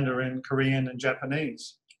 Mandarin, Korean, and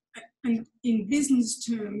Japanese. And in business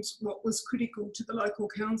terms, what was critical to the local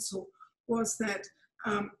council was that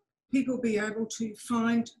people be able to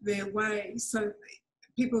find their way. So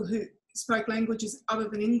people who spoke languages other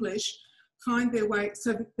than English find their way,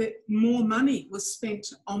 so that more money was spent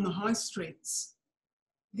on the high streets.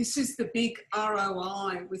 This is the big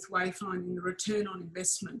ROI with wayfinding, the return on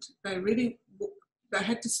investment. They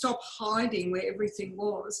had to stop hiding where everything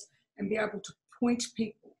was and be able to point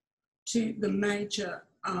people to the major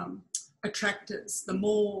attractors, the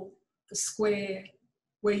mall, the square,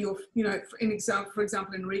 where you're, for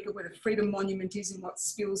example, in Riga, where the Freedom Monument is and what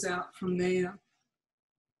spills out from there.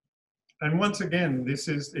 And once again, this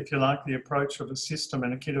is, if you like, the approach of a system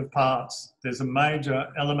and a kit of parts. There's a major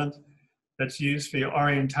element that's used for your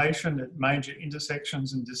orientation at major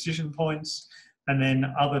intersections and decision points, and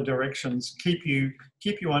then other directions keep you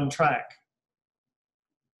on track.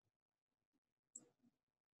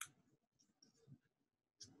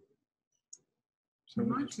 So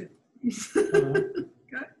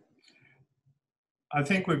I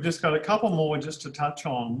think we've just got a couple more just to touch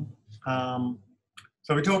on.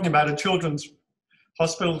 So we're talking about a children's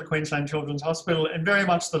Hospital, the Queensland Children's Hospital, and very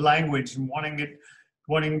much the language and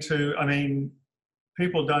wanting to, I mean,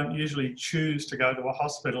 people don't usually choose to go to a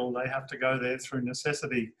hospital. They have to go there through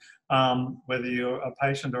necessity, whether you're a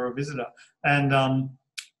patient or a visitor. And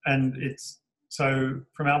it's, so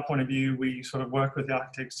from our point of view, we sort of work with the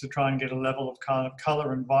architects to try and get a level of kind of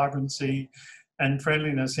colour and vibrancy and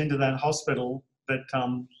friendliness into that hospital that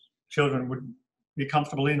children would be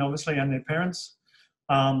comfortable in, obviously, and their parents.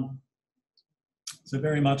 So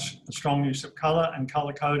very much a strong use of colour and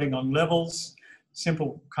colour coding on levels,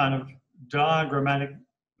 simple kind of diagrammatic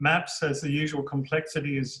maps, as the usual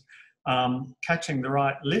complexity is catching the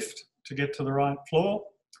right lift to get to the right floor.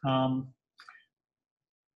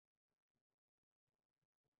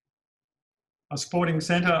 A sporting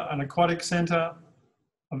centre, an aquatic centre,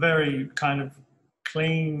 a very kind of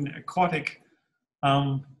clean aquatic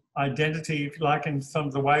identity, if you like, in some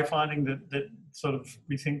of the wayfinding that sort of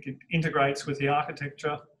we think it integrates with the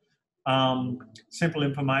architecture. Simple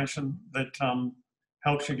information that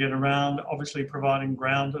helps you get around, obviously providing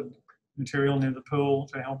grounded material near the pool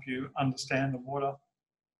to help you understand the water.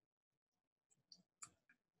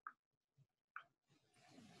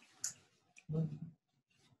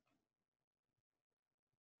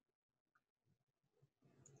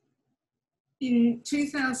 In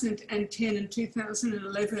 2010 and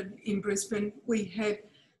 2011 in Brisbane, we had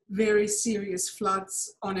very serious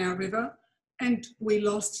floods on our river, and we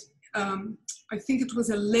lost, I think it was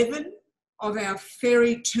 11 of our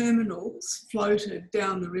ferry terminals floated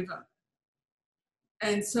down the river.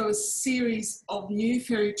 And so a series of new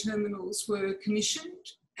ferry terminals were commissioned,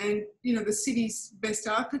 and, you know, the city's best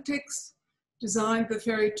architects designed the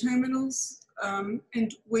ferry terminals.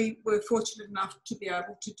 And we were fortunate enough to be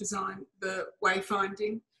able to design the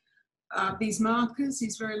wayfinding, these markers,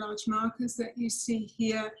 these very large markers that you see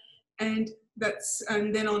here, and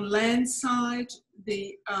then on land side,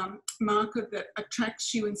 the marker that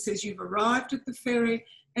attracts you and says you've arrived at the ferry,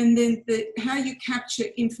 and then how you capture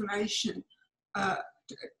information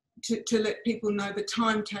to let people know the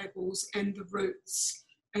timetables and the routes.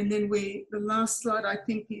 And then the last slide, I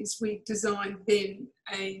think, is we designed then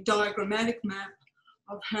a diagrammatic map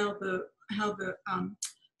of how the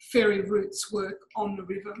ferry routes work on the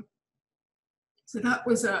river. So that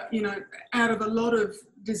was out of a lot of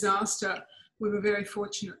disaster, we were very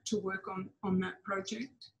fortunate to work on that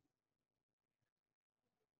project.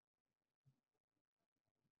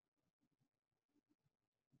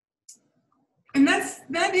 And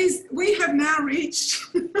we have now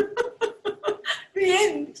reached the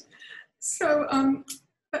end. So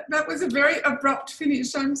that was a very abrupt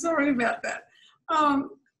finish. I'm sorry about that.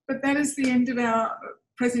 But that is the end of our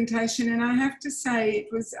presentation. And I have to say it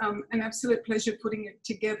was an absolute pleasure putting it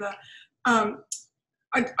together.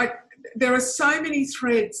 There are so many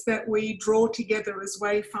threads that we draw together as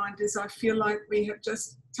wayfinders. I feel like we have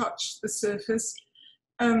just touched the surface.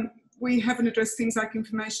 We haven't addressed things like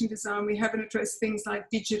information design. We haven't addressed things like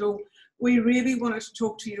digital. We really wanted to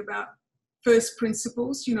talk to you about first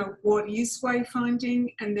principles, you know, what is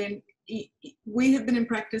wayfinding? And then we have been in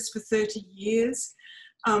practice for 30 years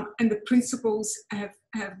and the principles have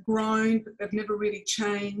grown, but they've never really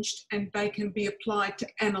changed, and they can be applied to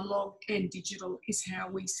analog and digital is how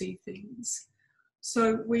we see things.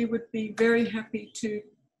 So we would be very happy to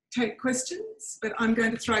take questions, but I'm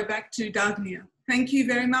going to throw back to Dagnia. Thank you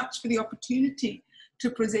very much for the opportunity to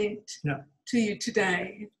present to you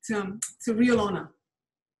today. It's a real honour.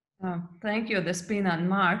 Oh, thank you, Despina and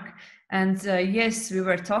Mark. And yes, we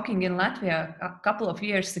were talking in Latvia a couple of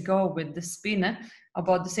years ago with Despina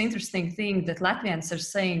about this interesting thing that Latvians are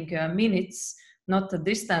saying minutes, not the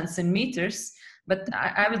distance in meters. But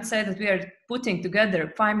I would say that we are putting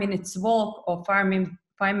together 5 minutes walk or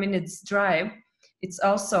 5 minutes drive. It's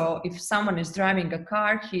also, if someone is driving a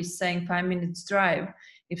car, he's saying 5 minutes drive.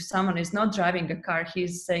 If someone is not driving a car,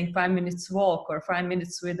 he's saying 5 minutes walk or 5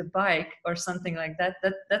 minutes with a bike or something like that.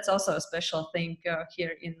 That's also a special thing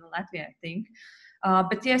here in Latvia, I think.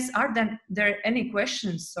 But yes, are there any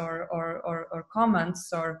questions or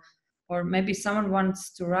comments, or maybe someone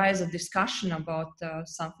wants to raise a discussion about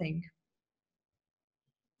something?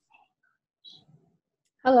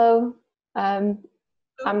 Hello.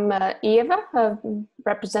 I'm Eva,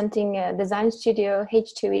 representing Design Studio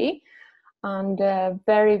H2E, and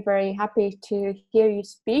very, very happy to hear you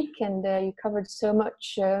speak. And you covered so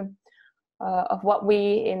much of what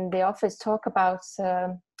we in the office talk about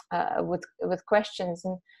with questions.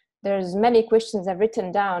 And there's many questions I've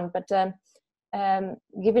written down, but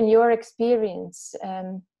given your experience,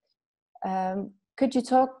 could you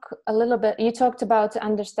talk a little bit? You talked about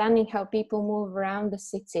understanding how people move around the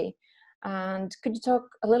city. And could you talk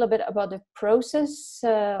a little bit about the process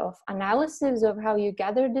of analysis of how you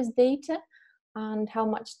gather this data, and how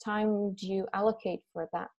much time do you allocate for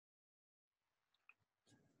that?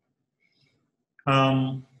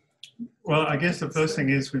 Well, I guess the first thing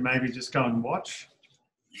is we maybe just go and watch.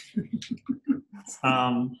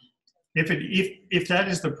 If that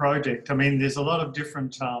is the project, I mean, there's a lot of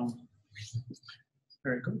different.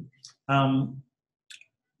 Very good.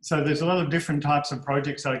 So there's a lot of different types of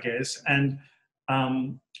projects, I guess, and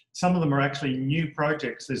some of them are actually new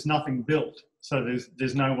projects. There's nothing built, so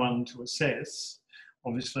there's no one to assess,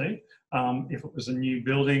 obviously, if it was a new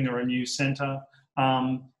building or a new centre.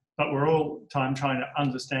 But we're all time trying to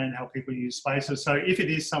understand how people use spaces. So if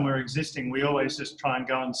it is somewhere existing, we always just try and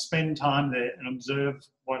go and spend time there and observe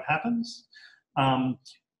what happens.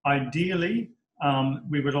 Ideally,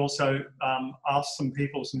 we would also ask some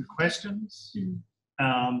people some questions.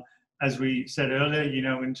 As we said earlier, you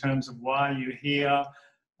know, in terms of why you're here,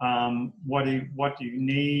 what do you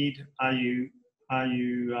need? Are you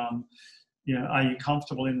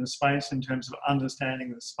comfortable in the space in terms of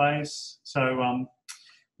understanding the space? So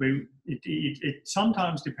it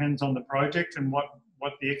sometimes depends on the project and what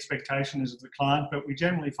the expectation is of the client, but we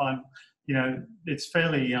generally find, you know, it's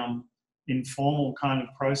fairly informal kind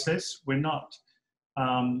of process. We're not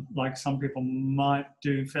like some people might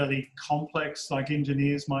do fairly complex, like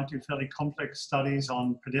engineers might do fairly complex studies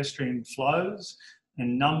on pedestrian flows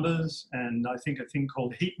and numbers, and I think a thing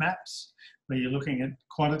called heat maps, where you're looking at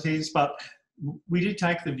quantities. But we do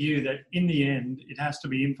take the view that in the end, it has to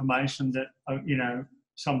be information that, you know,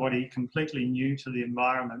 somebody completely new to the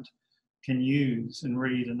environment can use and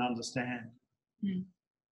read and understand.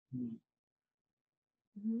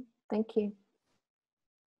 Thank you.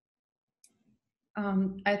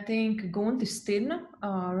 I think Guntis Stirna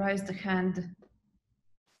raised the hand.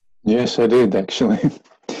 Yes, I did actually.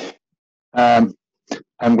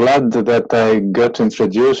 I'm glad that I got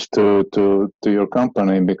introduced to your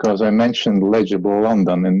company, because I mentioned Legible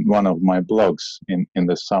London in one of my blogs in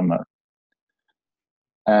the summer.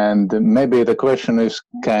 And maybe the question is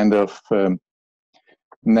kind of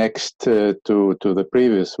next to the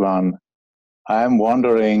previous one. I'm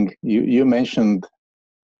wondering, you mentioned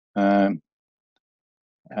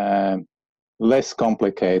less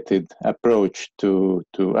complicated approach to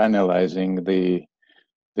analyzing the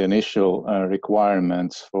initial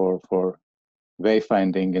requirements for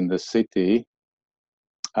wayfinding in the city.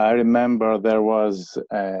 I remember there was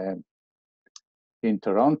in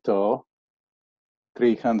Toronto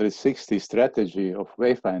 360 strategy of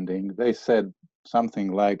wayfinding. They said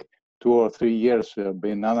something like 2 or 3 years we have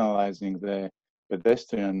been analyzing the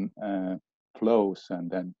pedestrian flows and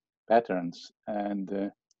then patterns. And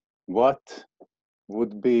what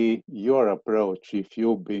would be your approach if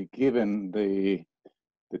you be given the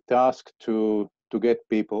task to get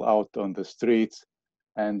people out on the streets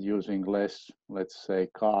and using less, let's say,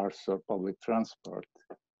 cars or public transport?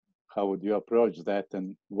 How would you approach that,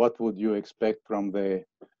 and what would you expect from the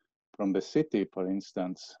city, for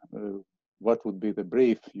instance? What would be the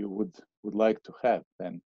brief you would like to have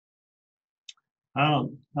then?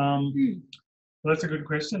 Well, that's a good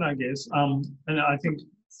question, I guess. And I think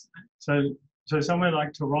so somewhere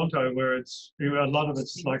like Toronto, where it's a lot of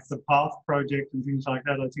it's like the Path project and things like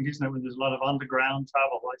that, I think, isn't it, where there's a lot of underground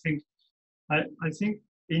travel. I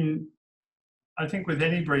think with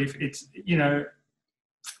any brief, it's, you know,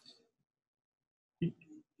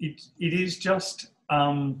 it is just,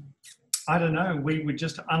 I don't know, we would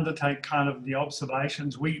just undertake kind of the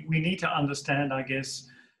observations. We need to understand, I guess,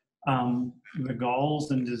 the goals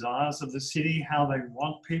and desires of the city, how they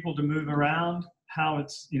want people to move around, how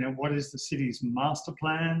it's, you know, what is the city's master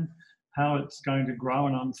plan, how it's going to grow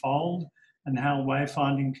and unfold, and how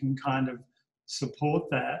wayfinding can kind of support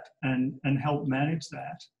that and help manage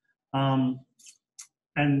that.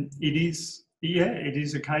 And it is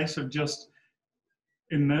a case of just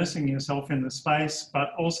immersing yourself in the space, but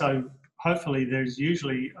also hopefully there's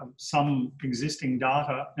usually some existing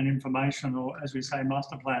data and information, or as we say,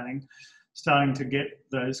 master planning, starting to get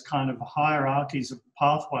those kind of hierarchies of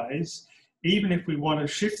pathways, even if we want to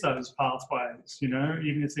shift those pathways, you know,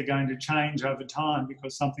 even if they're going to change over time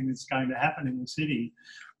because something is going to happen in the city.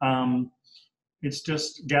 It's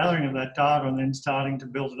just gathering of that data and then starting to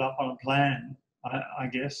build it up on a plan, I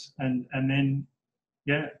guess, and then,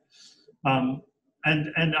 yeah.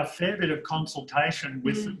 And a fair bit of consultation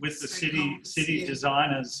with the city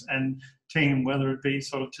designers and team, whether it be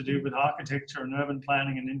sort of to do with architecture and urban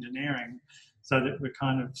planning and engineering, so that we're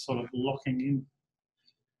kind of sort of locking in.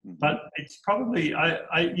 But it's probably,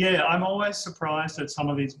 I'm always surprised at some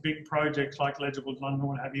of these big projects like Legible London,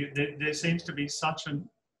 what have you. There seems to be such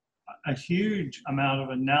a huge amount of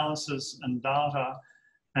analysis and data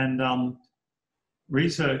and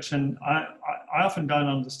research, and I often don't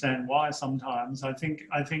understand why sometimes. I think,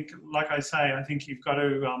 like I say, I think you've got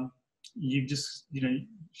to,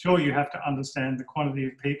 sure, you have to understand the quantity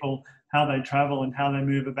of people, how they travel and how they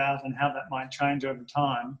move about and how that might change over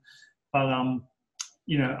time. But,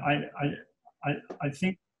 I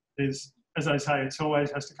think there's, as I say, it always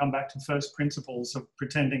has to come back to first principles of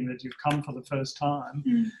pretending that you've come for the first time,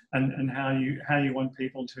 and how you want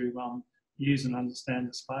people to use and understand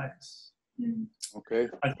the space. Okay,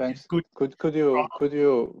 thanks. Could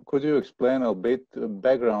you explain a bit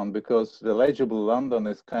background, because the Legible London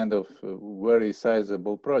is kind of a very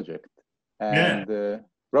sizable project, and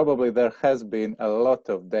probably there has been a lot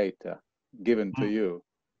of data given to you.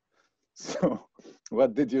 So,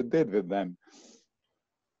 what did you do with them?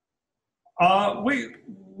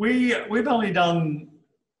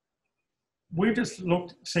 We've just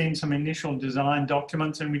seen some initial design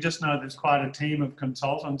documents, and we just know there's quite a team of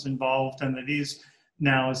consultants involved, and it is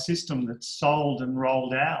now a system that's sold and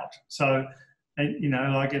rolled out. So,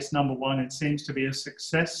 I guess number one, it seems to be a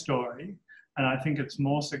success story, and I think it's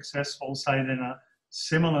more successful, say, than a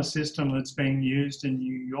similar system that's being used in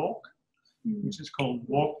New York, which is called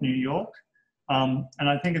Walk New York. And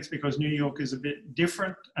I think it's because New York is a bit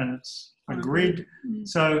different and it's a grid.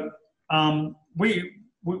 So we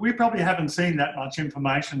probably haven't seen that much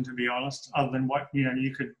information, to be honest, other than what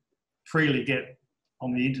you could freely get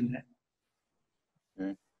on the internet.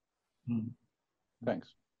 Okay.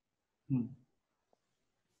 Thanks.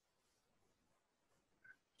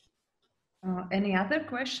 Any other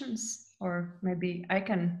questions? Or maybe I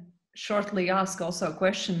can shortly ask also a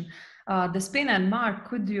question. Despina and Mark,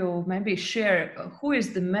 could you maybe share who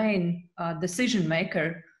is the main decision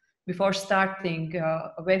maker before starting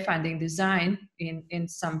wayfinding design in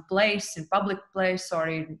some place, in public place, or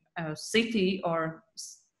in a city, or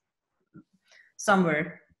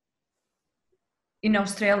somewhere? In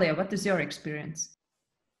Australia, what is your experience?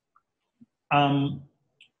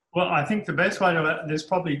 Well, I think the best way to, there's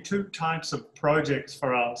probably two types of projects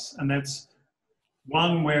for us, and that's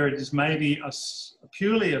one where it is maybe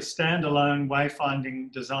purely a standalone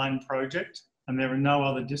wayfinding design project, and there are no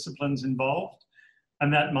other disciplines involved.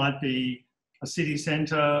 And that might be a city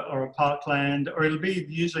centre or a parkland, or it'll be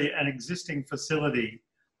usually an existing facility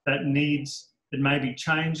that needs, it may be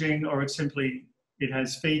changing, or it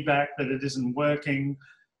has feedback that it isn't working.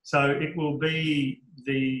 So it will be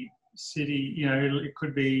the city, it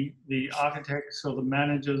could be the architects or the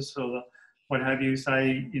managers or the what have you,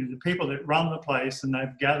 say, the people that run the place, and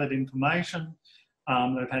they've gathered information,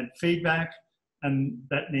 they've had feedback, and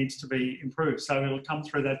that needs to be improved. So it'll come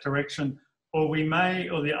through that direction. Or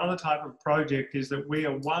the other type of project is that we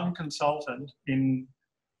are one consultant in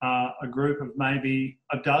a group of maybe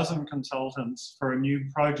a dozen consultants for a new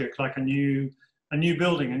project, like a new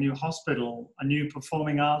building, a new hospital, a new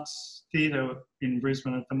performing arts theatre in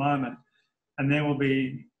Brisbane at the moment. And there will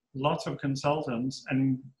be lots of consultants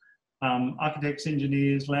and architects,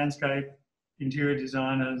 engineers, landscape, interior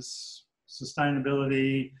designers,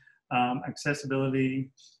 sustainability,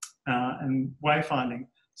 accessibility, and wayfinding.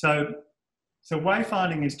 So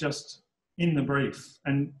wayfinding is just in the brief,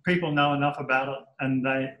 and people know enough about it, and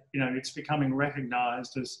it's becoming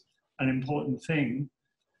recognised as an important thing.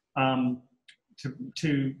 It's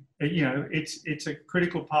a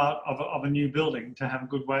critical part of a new building to have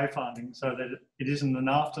good wayfinding, so that it isn't an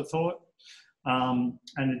afterthought. And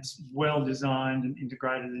it's well designed and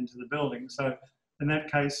integrated into the building. So in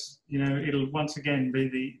that case, it'll once again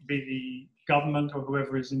be the government or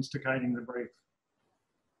whoever is instigating the brief.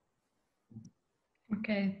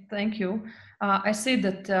 Okay, thank you. I see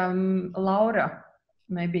that Laura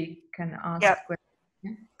maybe can ask a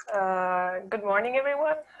question. Good morning,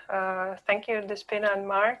 everyone. Thank you, Despina and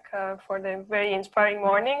Mark, for the very inspiring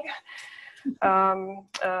morning. I'm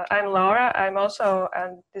Laura. I'm also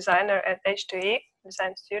a designer at H2E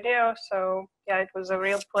Design Studio. So yeah, it was a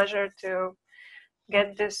real pleasure to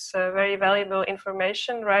get this very valuable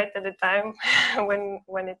information right at the time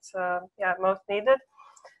when it's most needed.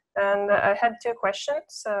 And I had two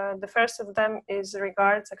questions. The first of them is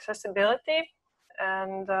regards accessibility.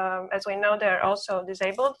 And as we know, there are also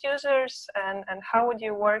disabled users. And how would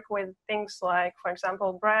you work with things like, for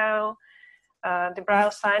example, Braille, the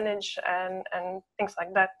Braille signage and things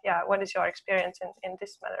like that? Yeah, what is your experience in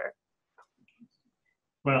this matter?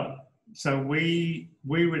 Well, so we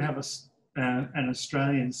would have an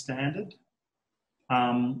Australian standard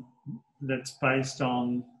that's based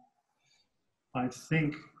on, I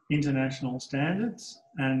think, international standards,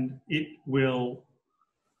 and it will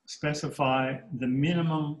specify the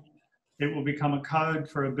minimum it will become a code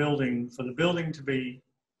for a building, for the building to be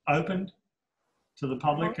opened to the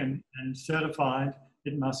public and certified.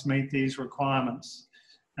 It must meet these requirements.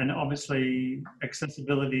 And obviously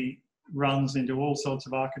accessibility runs into all sorts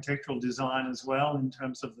of architectural design as well, in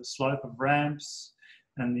terms of the slope of ramps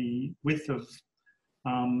and the width of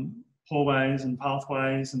hallways and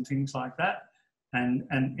pathways and things like that, and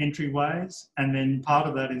entryways. And then part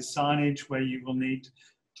of that is signage, where you will need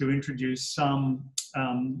to introduce some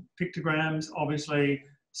pictograms, obviously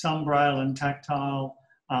some braille and tactile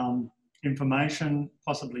information,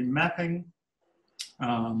 possibly mapping,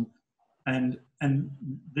 and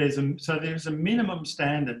there's a minimum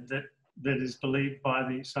standard that is believed by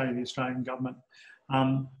the Australian government.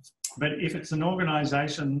 But if it's an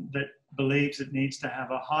organisation that believes it needs to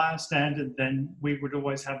have a higher standard, then we would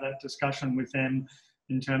always have that discussion with them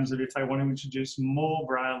in terms of if they want to introduce more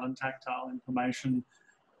braille and tactile information.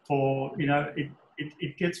 For, you know,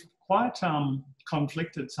 it gets quite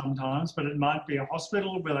conflicted sometimes, but it might be a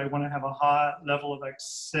hospital where they want to have a higher level of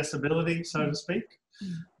accessibility, so to speak,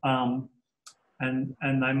 and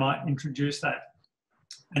they might introduce that.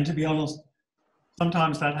 And to be honest,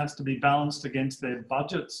 sometimes that has to be balanced against their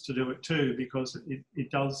budgets to do it too, because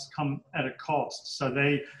it does come at a cost. So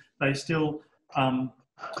they still,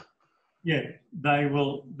 yeah, they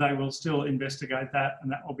will still investigate that,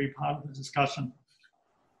 and that will be part of the discussion.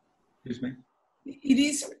 Excuse me. It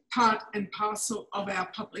is part and parcel of our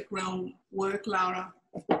public realm work, Laura.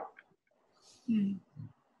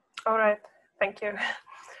 All right, thank you.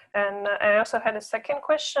 And I also had a second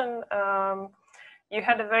question. You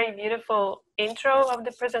had a very beautiful intro of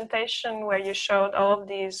the presentation where you showed all of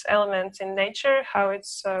these elements in nature, how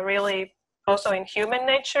it's really also in human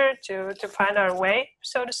nature to find our way,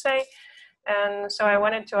 so to say. And so I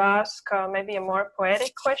wanted to ask maybe a more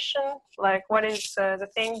poetic question, like what is the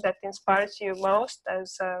thing that inspires you most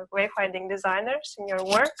as wayfinding designers in your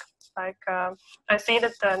work? Like I see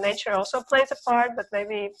that nature also plays a part, but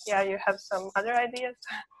maybe, yeah, you have some other ideas.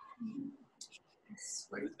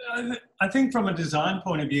 I think from a design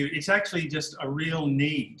point of view, it's actually just a real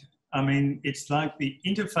need. I mean, it's like the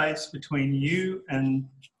interface between you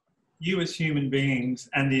as human beings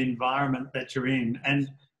and the environment that you're in. And,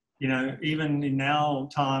 you know, even in our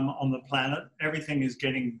time on the planet, everything is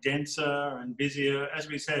getting denser and busier. As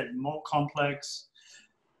we said, more complex,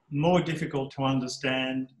 more difficult to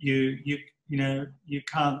understand. You know, you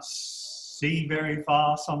can't see very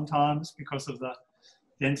far sometimes because of the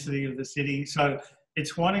density of the city. So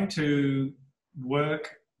it's wanting to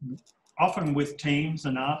work often with teams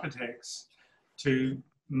and architects to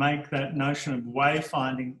make that notion of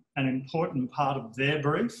wayfinding an important part of their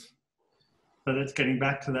brief. So that's getting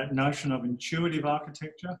back to that notion of intuitive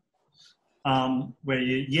architecture, where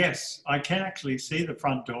yes, I can actually see the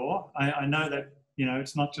front door. I know that, you know,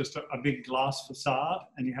 it's not just a big glass facade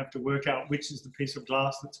and you have to work out which is the piece of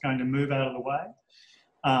glass that's going to move out of the way.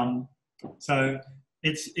 So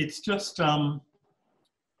it's just,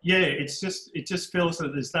 yeah, it just feels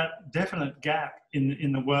that there's that definite gap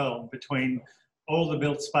in the world between all the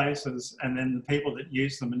built spaces and then the people that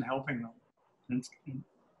use them and helping them. And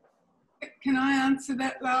can I answer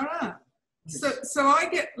that, Laura? Yes. So I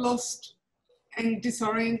get lost and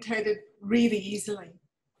disorientated really easily.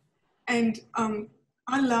 And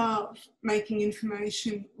I love making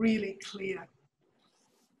information really clear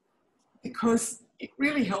because it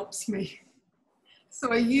really helps me.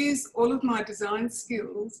 So I use all of my design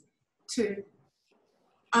skills to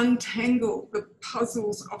untangle the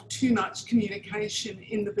puzzles of too much communication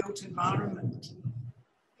in the built environment.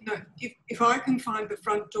 You know, if I can find the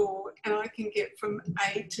front door and I can get from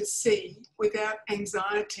A to C without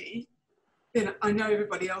anxiety, then I know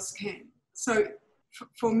everybody else can. So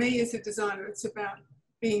for me as a designer, it's about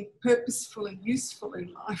being purposeful and useful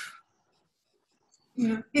in life. You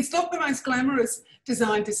know, it's not the most glamorous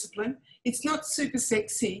design discipline. It's not super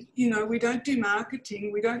sexy. You know, we don't do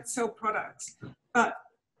marketing, we don't sell products, but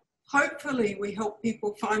hopefully we help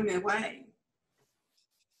people find their way.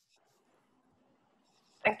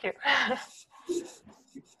 Thank you.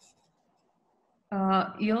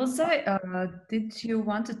 Ilse, did you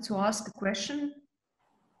wanted to ask a question?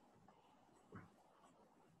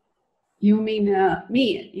 You mean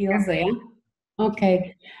me, Ilse? Yeah?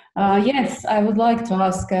 Okay. Yes, I would like to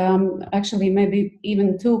ask actually maybe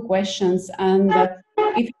even two questions, and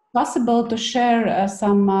if it's possible to share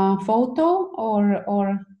some photo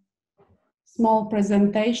or small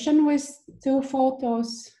presentation with two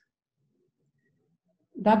photos.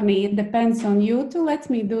 Dagny, it depends on you to let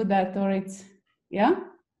me do that, or it's, yeah?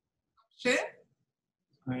 Sure.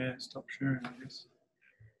 Oh yeah, stop sharing, I guess.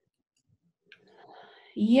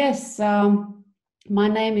 Yes, My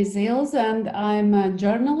name is Ilse, and I'm a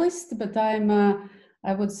journalist, but I'm,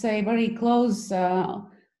 I would say, very close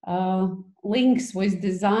links with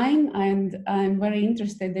design, and I'm very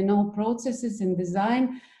interested in all processes in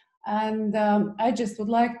design. And I just would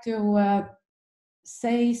like to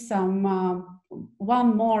say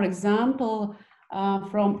one more example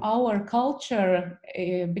from our culture,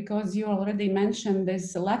 because you already mentioned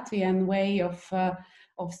this Latvian way of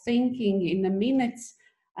thinking in a minute.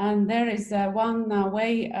 And there is one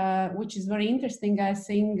way which is very interesting, I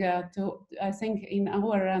think, in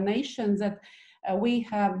our nation, that we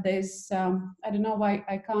have this. I don't know why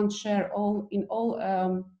I can't share all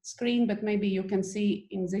screen, but maybe you can see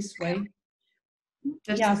in this way.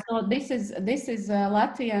 Yeah, so this is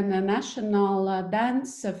Latvian national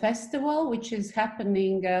dance festival, which is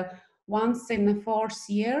happening once in the 4th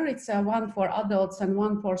year. It's one for adults and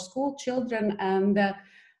one for school children, and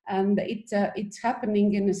it's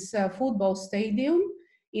happening in this football stadium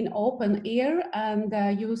in open air,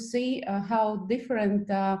 and you see how different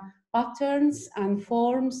patterns and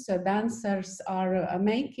forms dancers are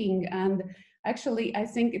making. And actually, I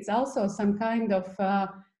think it's also some kind of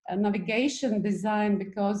navigation design,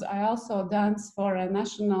 because I also dance for a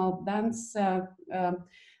national dance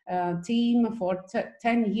team for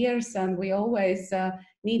 10 years, and we always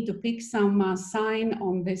need to pick some sign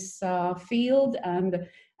on this field and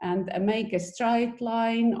make a straight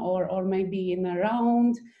line or maybe in a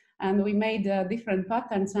round, and we made different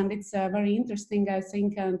patterns, and it's very interesting, I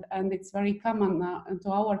think, and it's very common to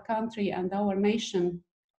our country and our nation.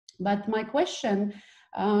 But my question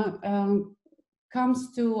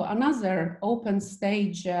comes to another open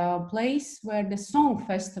stage place where the song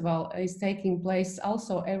festival is taking place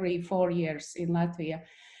also every 4 years in Latvia.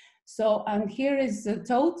 So, and here is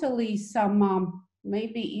totally some,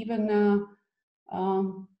 maybe even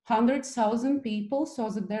 100,000 people, so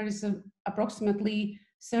that there is approximately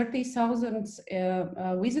 30,000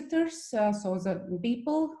 visitors, so the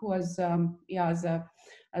people who was,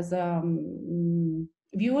 as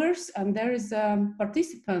viewers, and there is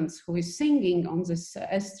participants who is singing on this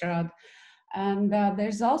estrade, and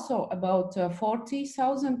there's also about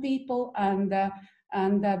 40,000 people, and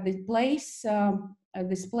the place,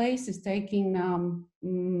 this place is taking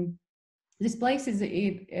this place is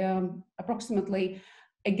approximately,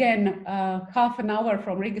 again, half an hour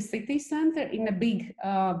from Riga city center in a big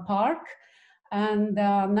park, and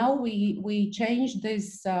now we changed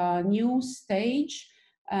this new stage,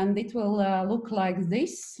 and it will look like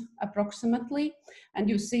this approximately. And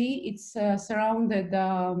you see it's surrounded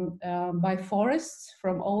by forests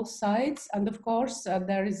from all sides. And of course,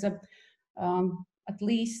 there is at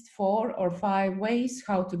least 4 or 5 ways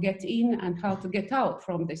how to get in and how to get out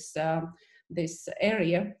from this, this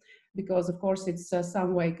area, because of course it's in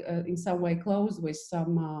some way closed with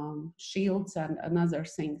some shields and other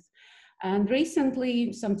things. And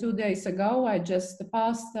recently, some 2 days ago, I just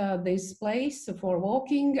passed this place for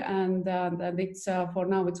walking, and it's for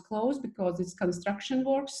now it's closed because it's construction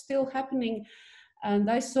work still happening. And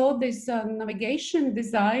I saw this navigation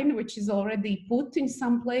design, which is already put in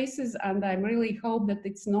some places, and I really hope that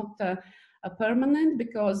it's not a permanent,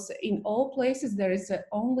 because in all places there is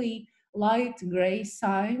only light gray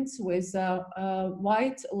signs with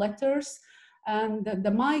white letters. And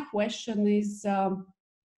my question is,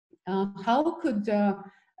 how could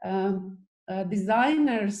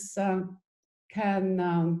designers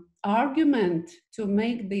can argument to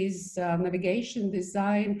make this navigation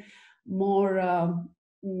design more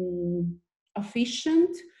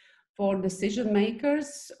efficient for decision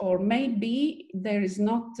makers? Or maybe there is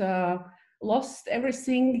not lost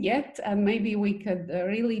everything yet, and maybe we could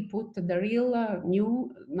really put the real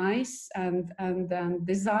new, nice and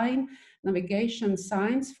design navigation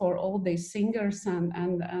signs for all these singers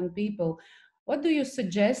and people. What do you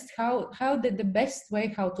suggest? How did the best way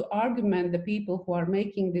how to argument the people who are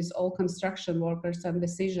making these all construction workers and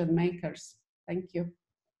decision makers? Thank you.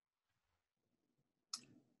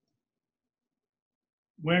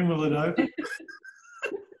 When will it open?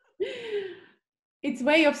 It's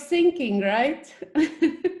way of thinking, right?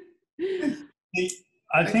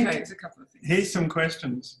 I think it's a couple of things. Here's some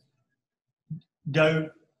questions.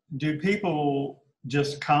 Do people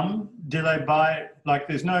just come? Do they buy, like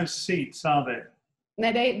there's no seats, are there?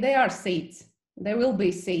 No, they are seats. There will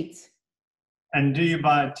be seats. And do you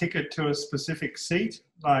buy a ticket to a specific seat?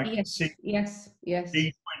 Like yes, seat yes.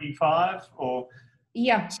 D25 or?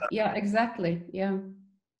 Yeah, yeah, exactly, yeah.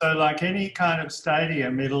 So like any kind of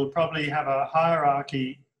stadium, it'll probably have a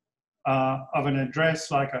hierarchy of an address,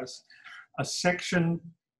 like a section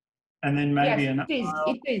and then maybe yes,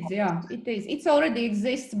 it is, yeah, it is. It's already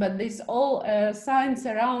exists, but there's all signs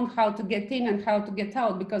around how to get in and how to get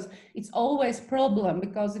out, because it's always problem,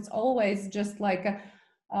 because it's always just like a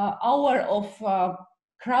hour of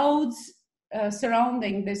crowds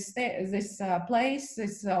surrounding this place,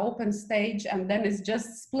 this open stage, and then it's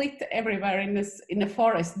just split everywhere in the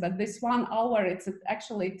forest. But this 1 hour, it's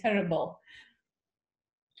actually terrible.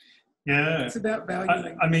 Yeah, It's about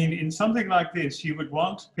valuing. I mean, in something like this, you would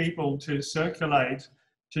want people to circulate,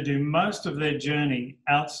 to do most of their journey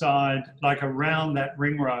outside, like around that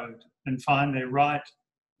ring road, and find their right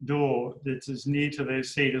door that's as near to their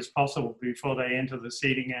seat as possible before they enter the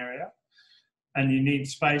seating area. And you need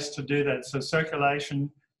space to do that. So circulation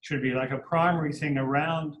should be like a primary thing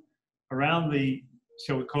around the,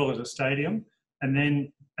 shall we call it a stadium, and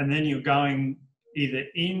then you're going either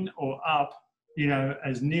in or up, you know,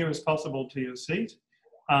 as near as possible to your seat.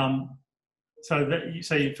 So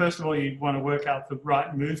first of all, you'd want to work out the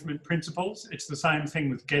right movement principles. It's the same thing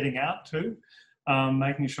with getting out too,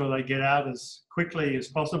 making sure they get out as quickly as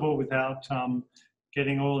possible without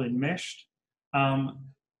getting all enmeshed.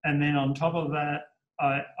 And then on top of that,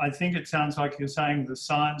 I think it sounds like you're saying the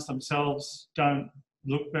signs themselves don't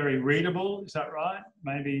look very readable. Is that right?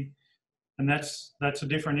 Maybe. And that's a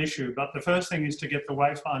different issue. But the first thing is to get the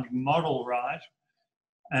wayfinding model right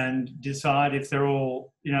and decide if they're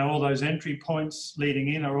all, you know, all those entry points leading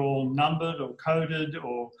in are all numbered or coded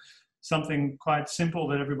or something quite simple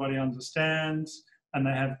that everybody understands, and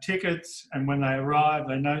they have tickets, and when they arrive,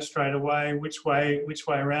 they know straight away which way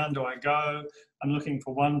around do I go. I'm looking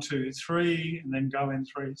for 1, 2, 3, and then go in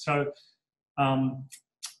 3. So,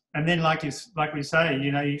 and then like we say,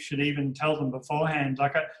 you know, you should even tell them beforehand,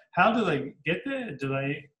 like, how do they get there?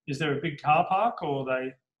 Is there a big car park, or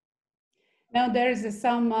they? Now there is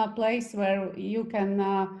some place where you can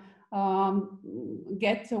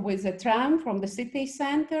get with a tram from the city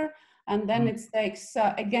center, and then it takes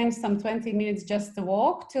again some 20 minutes just to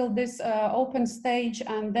walk till this open stage,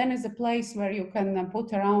 and then is a place where you can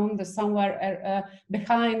put around somewhere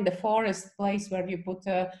behind the forest place where you put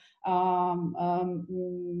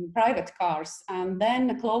private cars, and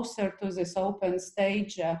then closer to this open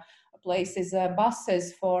stage places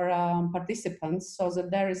buses for participants, so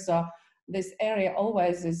that there is this area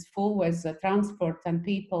always is full with transport and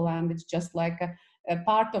people, and it's just like a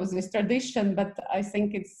part of this tradition. But I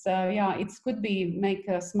think it's yeah, it could be make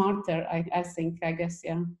smarter. I think, I guess,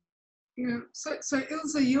 yeah. Yeah. So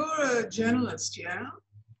Ilse, you're a journalist, yeah?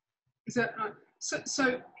 Is that right?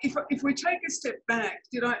 So if we take a step back,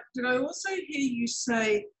 did I also hear you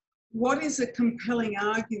say, what is a compelling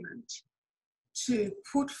argument to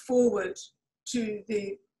put forward to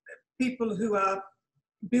the people who are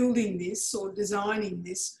building this or designing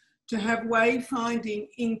this, to have wayfinding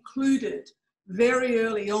included very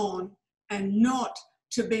early on and not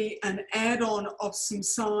to be an add-on of some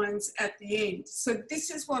signs at the end? So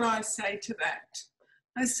this is what I say to that.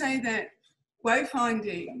 I say that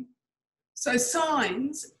wayfinding, so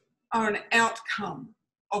signs are an outcome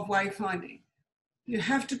of wayfinding. You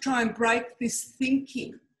have to try and break this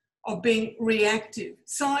thinking of being reactive.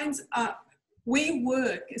 Signs are, we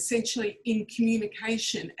work essentially in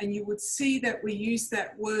communication, and you would see that we use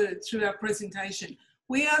that word through our presentation.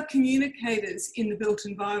 We are communicators in the built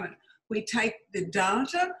environment. We take the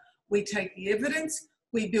data, we take the evidence,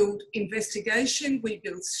 we build investigation, we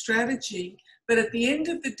build strategy, but at the end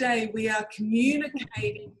of the day, we are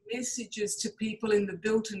communicating messages to people in the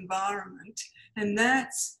built environment. And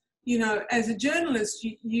that's, you know, as a journalist,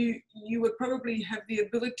 you would probably have the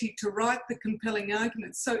ability to write the compelling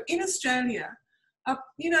arguments. So in Australia,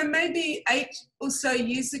 you know, maybe 8 or so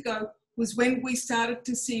years ago was when we started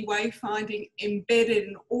to see wayfinding embedded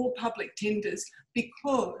in all public tenders,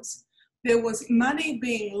 because there was money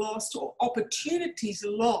being lost or opportunities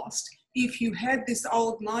lost if you had this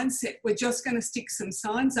old mindset, we're just going to stick some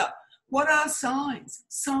signs up. What are signs?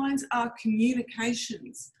 Signs are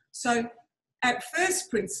communications. So at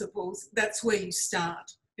first principles, that's where you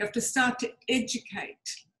start. You have to start to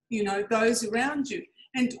educate, you know, those around you.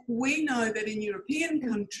 And we know that in European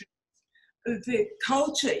countries, the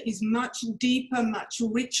culture is much deeper, much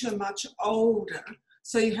richer, much older.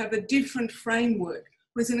 So you have a different framework.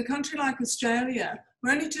 Whereas in a country like Australia,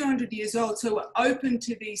 we're only 200 years old, so we're open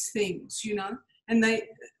to these things, you know, and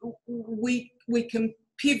we can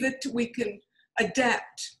pivot, we can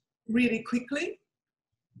adapt really quickly.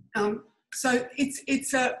 So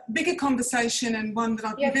it's a bigger conversation, and one that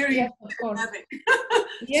I'd be very interested in having.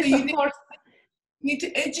 Yes, so of course. You need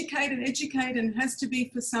to educate, and it has to be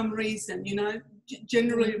for some reason, you know,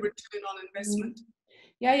 generally return on investment.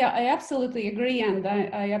 Yeah, I absolutely agree, and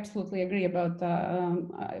I absolutely agree about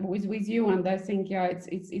with you. And I think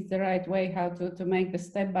it's the right way how to make the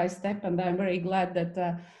step by step. And I'm very glad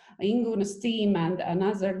that Inguna's team and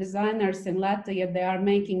other designers in Latvia, they are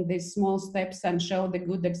making these small steps and show the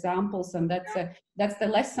good examples. And that's the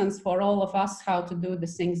lessons for all of us how to do the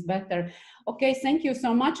things better. Okay, thank you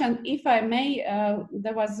so much. And if I may,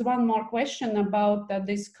 there was one more question about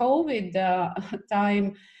this COVID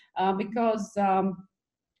time because.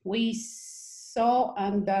 We saw,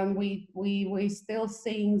 and we still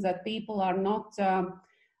seeing that people are not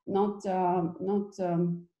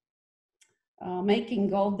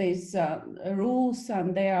making all these rules,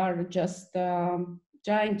 and they are just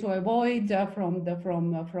trying to avoid from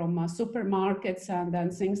supermarkets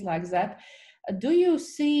and things like that. Do you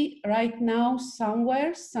see right now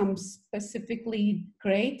somewhere some specifically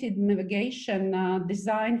created navigation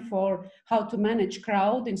design for how to manage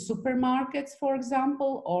crowd in supermarkets, for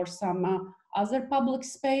example, or some other public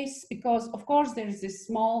space? Because of course there is this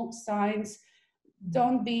small signs,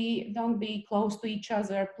 don't be close to each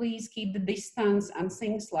other, please keep the distance and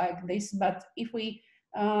things like this. But if we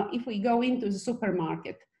go into the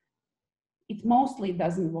supermarket, it mostly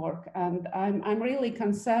doesn't work, and I'm really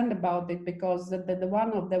concerned about it, because the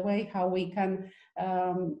one of the way how we can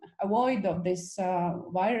avoid of this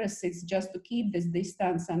virus is just to keep this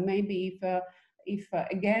distance. And maybe if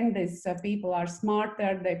again these people are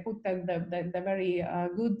smarter, they put the very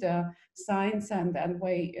good signs and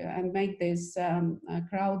way and make this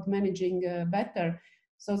crowd managing better.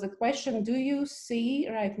 So the question: do you see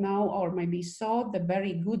right now, or maybe saw the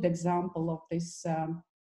very good example of this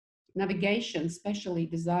navigation specially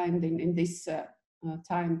designed in this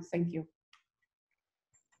time? Thank you.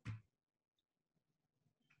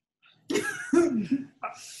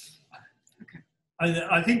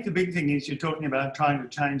 I think the big thing is you're talking about trying to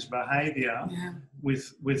change behaviour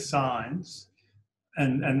with signs,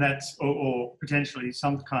 and that's or potentially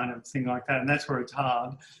some kind of thing like that, and that's where it's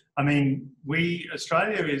hard. I mean,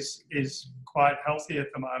 Australia is quite healthy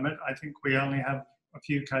at the moment. I think we only have a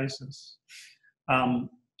few cases.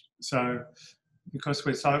 So, because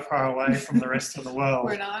we're so far away from the rest of the world,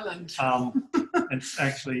 we're an island. It's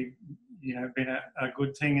actually, been a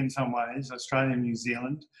good thing in some ways, Australia and New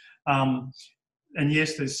Zealand. And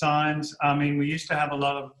yes, there's signs. I mean, we used to have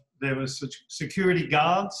there was security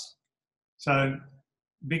guards, so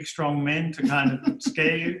big, strong men to kind of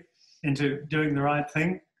scare you into doing the right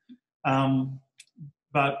thing.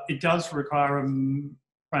 But it does require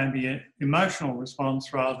maybe an emotional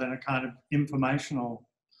response rather than a kind of informational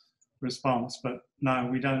response. But no,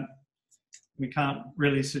 we can't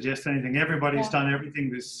really suggest anything. Everybody's done everything.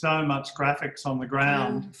 There's so much graphics on the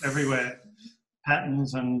ground everywhere,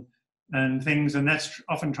 patterns and things, and that's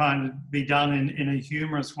often trying to be done in a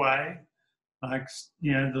humorous way. Like,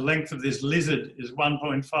 the length of this lizard is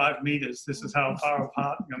 1.5 meters. This is how far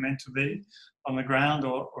apart you're meant to be on the ground,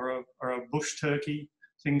 or a bush turkey,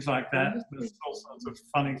 things like that. There's all sorts of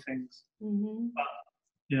funny things.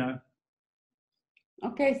 But,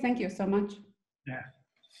 Okay, thank you so much. Yeah.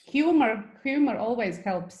 Humor always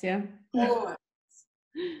helps, yeah? Oh.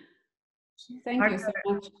 Thank you so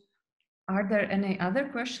much. Are there any other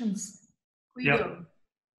questions? Guido. Yep.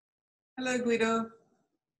 Hello, Guido.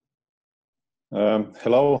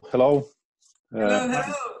 Hello. Hello.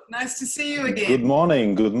 Nice to see you again.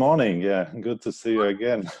 Good morning. Yeah, good to see you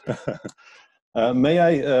again. May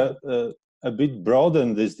I a bit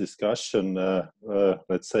broaden this discussion,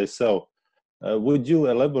 let's say so. Would you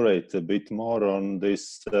elaborate a bit more on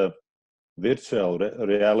this virtual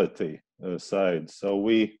reality side? So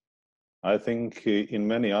I think in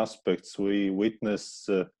many aspects we witness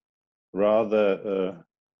rather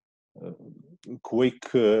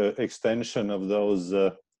quick extension of those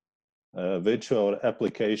virtual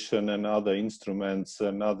application and other instruments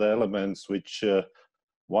and other elements which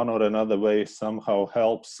one or another way somehow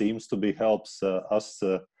seems to be helps us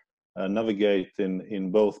navigate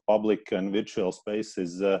in both public and virtual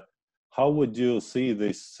spaces. How would you see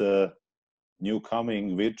this new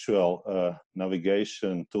coming virtual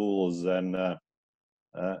navigation tools, and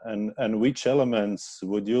which elements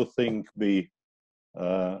would you think be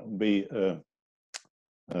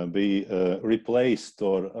replaced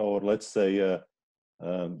or let's say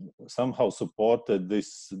somehow supported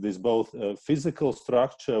this both physical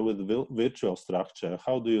structure with virtual structure?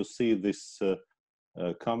 How do you see this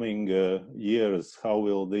coming years? How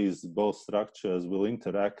will these both structures will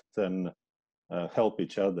interact and help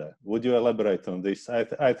each other? Would you elaborate on this?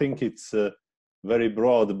 I think it's very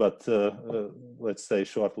broad, but let's say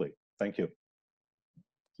shortly. Thank you.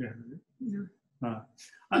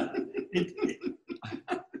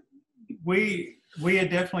 We we are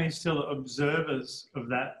definitely still observers of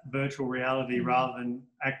that virtual reality rather than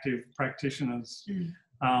active practitioners.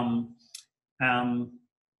 I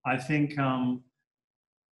think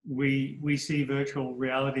we see virtual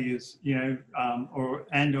reality as, you know,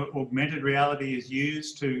 and augmented reality is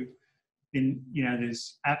used to, you know,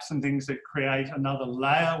 there's apps and things that create another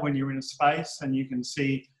layer when you're in a space and you can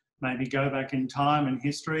see, maybe go back in time and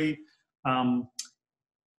history.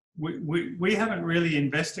 We haven't really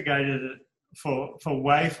investigated it for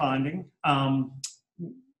wayfinding.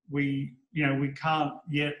 We can't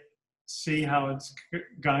yet see how it's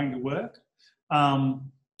going to work.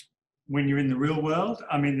 When you're in the real world,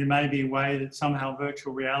 I mean, there may be a way that somehow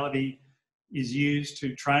virtual reality is used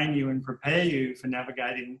to train you and prepare you for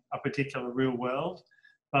navigating a particular real world,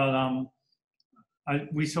 but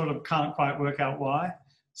we sort of can't quite work out why.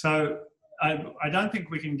 So I don't think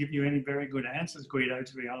we can give you any very good answers, Guido,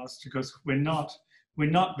 to be honest, because we're not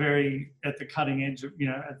very at the cutting edge of,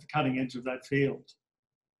 of that field.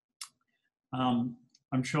 I'm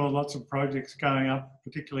sure lots of projects going up,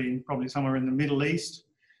 particularly probably somewhere in the Middle East,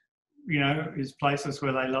 you know, is places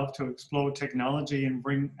where they love to explore technology and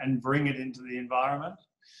bring it into the environment,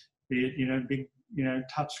 be it, you know, big, you know,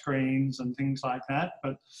 touch screens and things like that.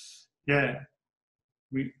 But yeah,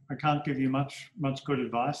 I can't give you much good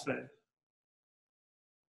advice there.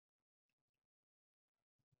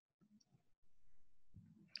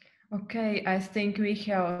 Okay, I think we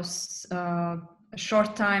have a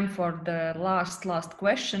short time for the last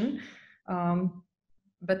question.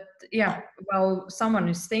 But yeah, while someone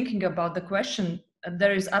is thinking about the question,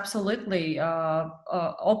 there is absolutely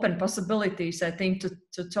open possibilities, I think,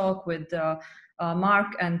 to talk with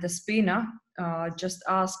Mark and Despina. Just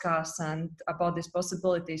ask us and about these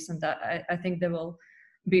possibilities, and I think they will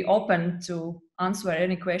be open to answer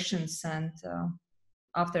any questions and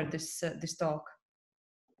after this talk.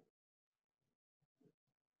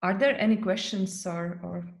 Are there any questions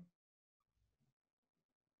or?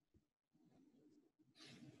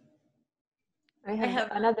 I have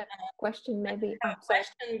another question, maybe.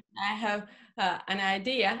 I have an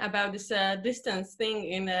idea about this distance thing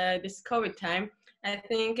in this COVID time. I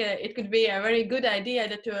think it could be a very good idea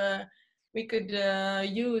that we could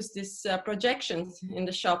use these projections in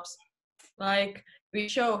the shops. Like we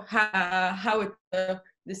show how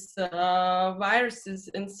this virus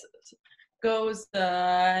goes,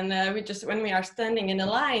 and we just, when we are standing in a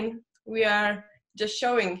line, we are just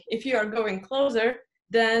showing, if you are going closer,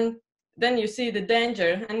 then you see the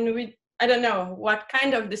danger. And I don't know what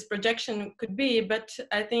kind of this projection could be, but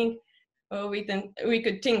I think we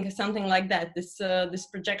could think something like that, this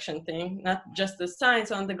projection thing, not just the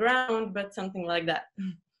signs on the ground, but something like that.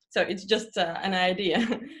 So it's just an idea.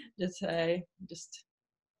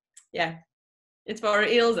 Yeah, it's for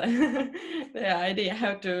Ilse, the idea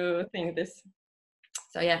how to think this.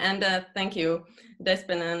 So yeah, and thank you,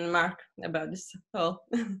 Despin and Mark, about this whole.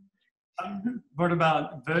 What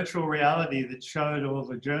about virtual reality that showed all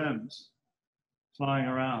the germs flying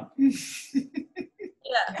around?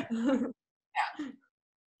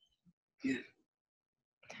 Yeah.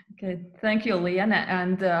 Okay, thank you, Liana.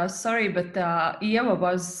 And sorry, but Eva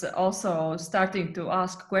was also starting to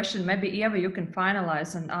ask a question. Maybe Eva, you can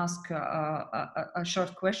finalize and ask a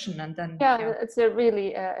short question, and then. Yeah, it's a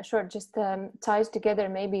really short. Just ties together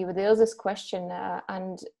maybe with Ilse's question,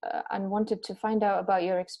 and wanted to find out about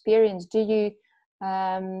your experience. Do you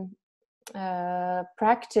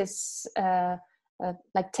practice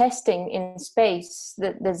like testing in space,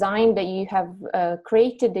 the design that you have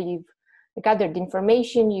created, that you've gathered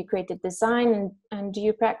information, you created design, and do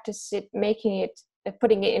you practice it,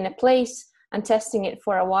 putting it in a place and testing it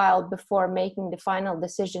for a while before making the final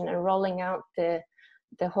decision and rolling out the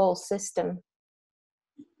whole system?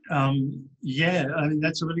 Yeah, I mean,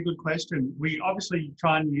 that's a really good question. We obviously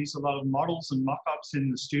try and use a lot of models and mock-ups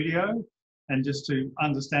in the studio, and just to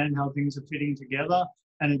understand how things are fitting together.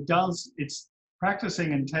 And it's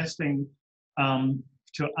practicing and testing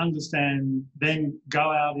to understand, then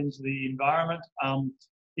go out into the environment.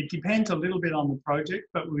 It depends a little bit on the project,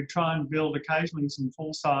 but we try and build occasionally some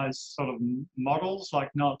full-size sort of models,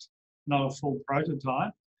 like not a full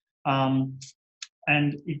prototype. And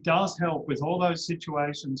it does help with all those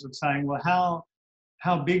situations of saying, well,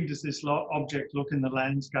 how big does this object look in the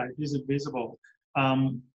landscape? Is it visible?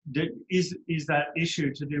 Is that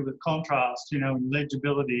issue to do with contrast, you know, and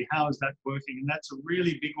legibility? How is that working? And that's a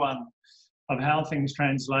really big one of how things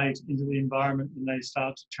translate into the environment when they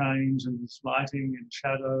start to change, and this lighting and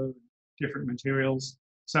shadow, different materials.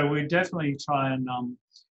 So we definitely try and,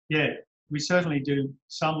 we certainly do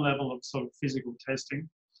some level of sort of physical testing.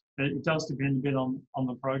 It does depend a bit on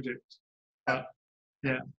the project. But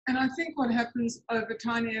Yeah. And I think what happens over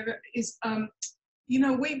time is, you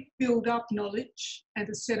know, we build up knowledge and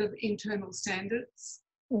a set of internal standards.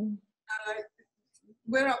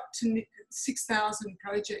 We're up to 6,000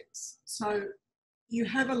 projects, so you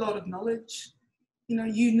have a lot of knowledge.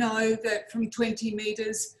 You know that from 20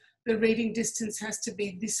 metres, the reading distance has to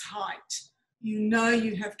be this height.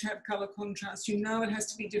 You have to have colour contrast. You know it has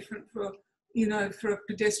to be different for, for a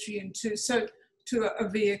pedestrian too. So to a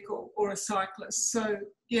vehicle or a cyclist. So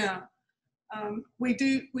yeah, we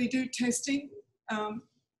do testing,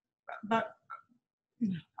 but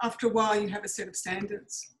after a while you have a set of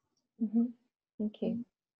standards. Thank you.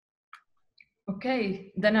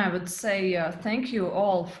 Okay, then I would say thank you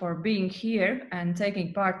all for being here and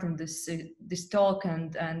taking part in this talk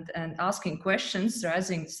and asking questions,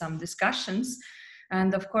 raising some discussions.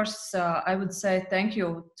 And of course, I would say thank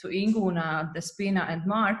you to Inguna, Despina, and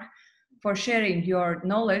Mark for sharing your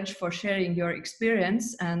knowledge, for sharing your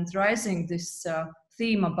experience, and raising this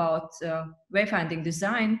theme about wayfinding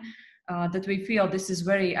design, that we feel this is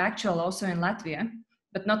very actual also in Latvia,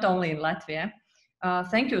 but not only in Latvia.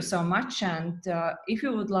 Thank you so much. And if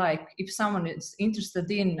you would like, if someone is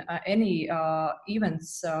interested in any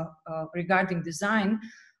events regarding design,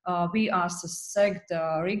 we as the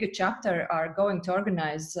SEGD Riga chapter are going to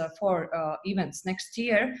organize 4 events next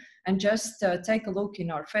year. And just take a look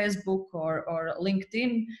in our Facebook or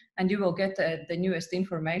LinkedIn, and you will get the newest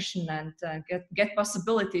information and get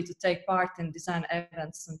possibility to take part in design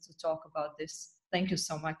events and to talk about this. Thank you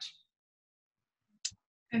so much.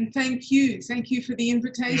 And thank you for the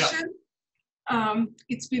invitation. Yeah.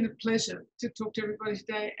 It's been a pleasure to talk to everybody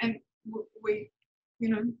today, and we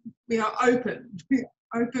are open. We're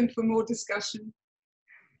open for more discussion.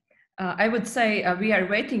 I would say we are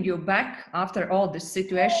waiting you back after all this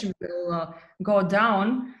situation will go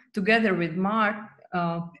down together with Mark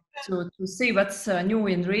to see what's new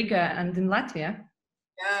in Riga and in Latvia.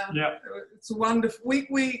 Yeah. It's wonderful.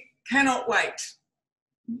 We cannot wait.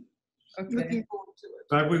 Okay. Looking forward to it.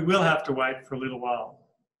 But we will have to wait for a little while,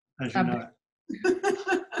 as you know.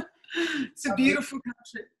 It's a beautiful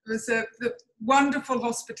country. It was the wonderful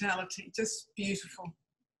hospitality, just beautiful.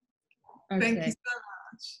 Okay. Thank you so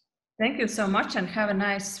much. Thank you so much, and have a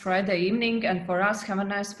nice Friday evening, and for us, have a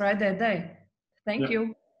nice Friday day. Thank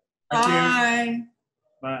you. Bye.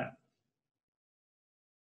 Bye.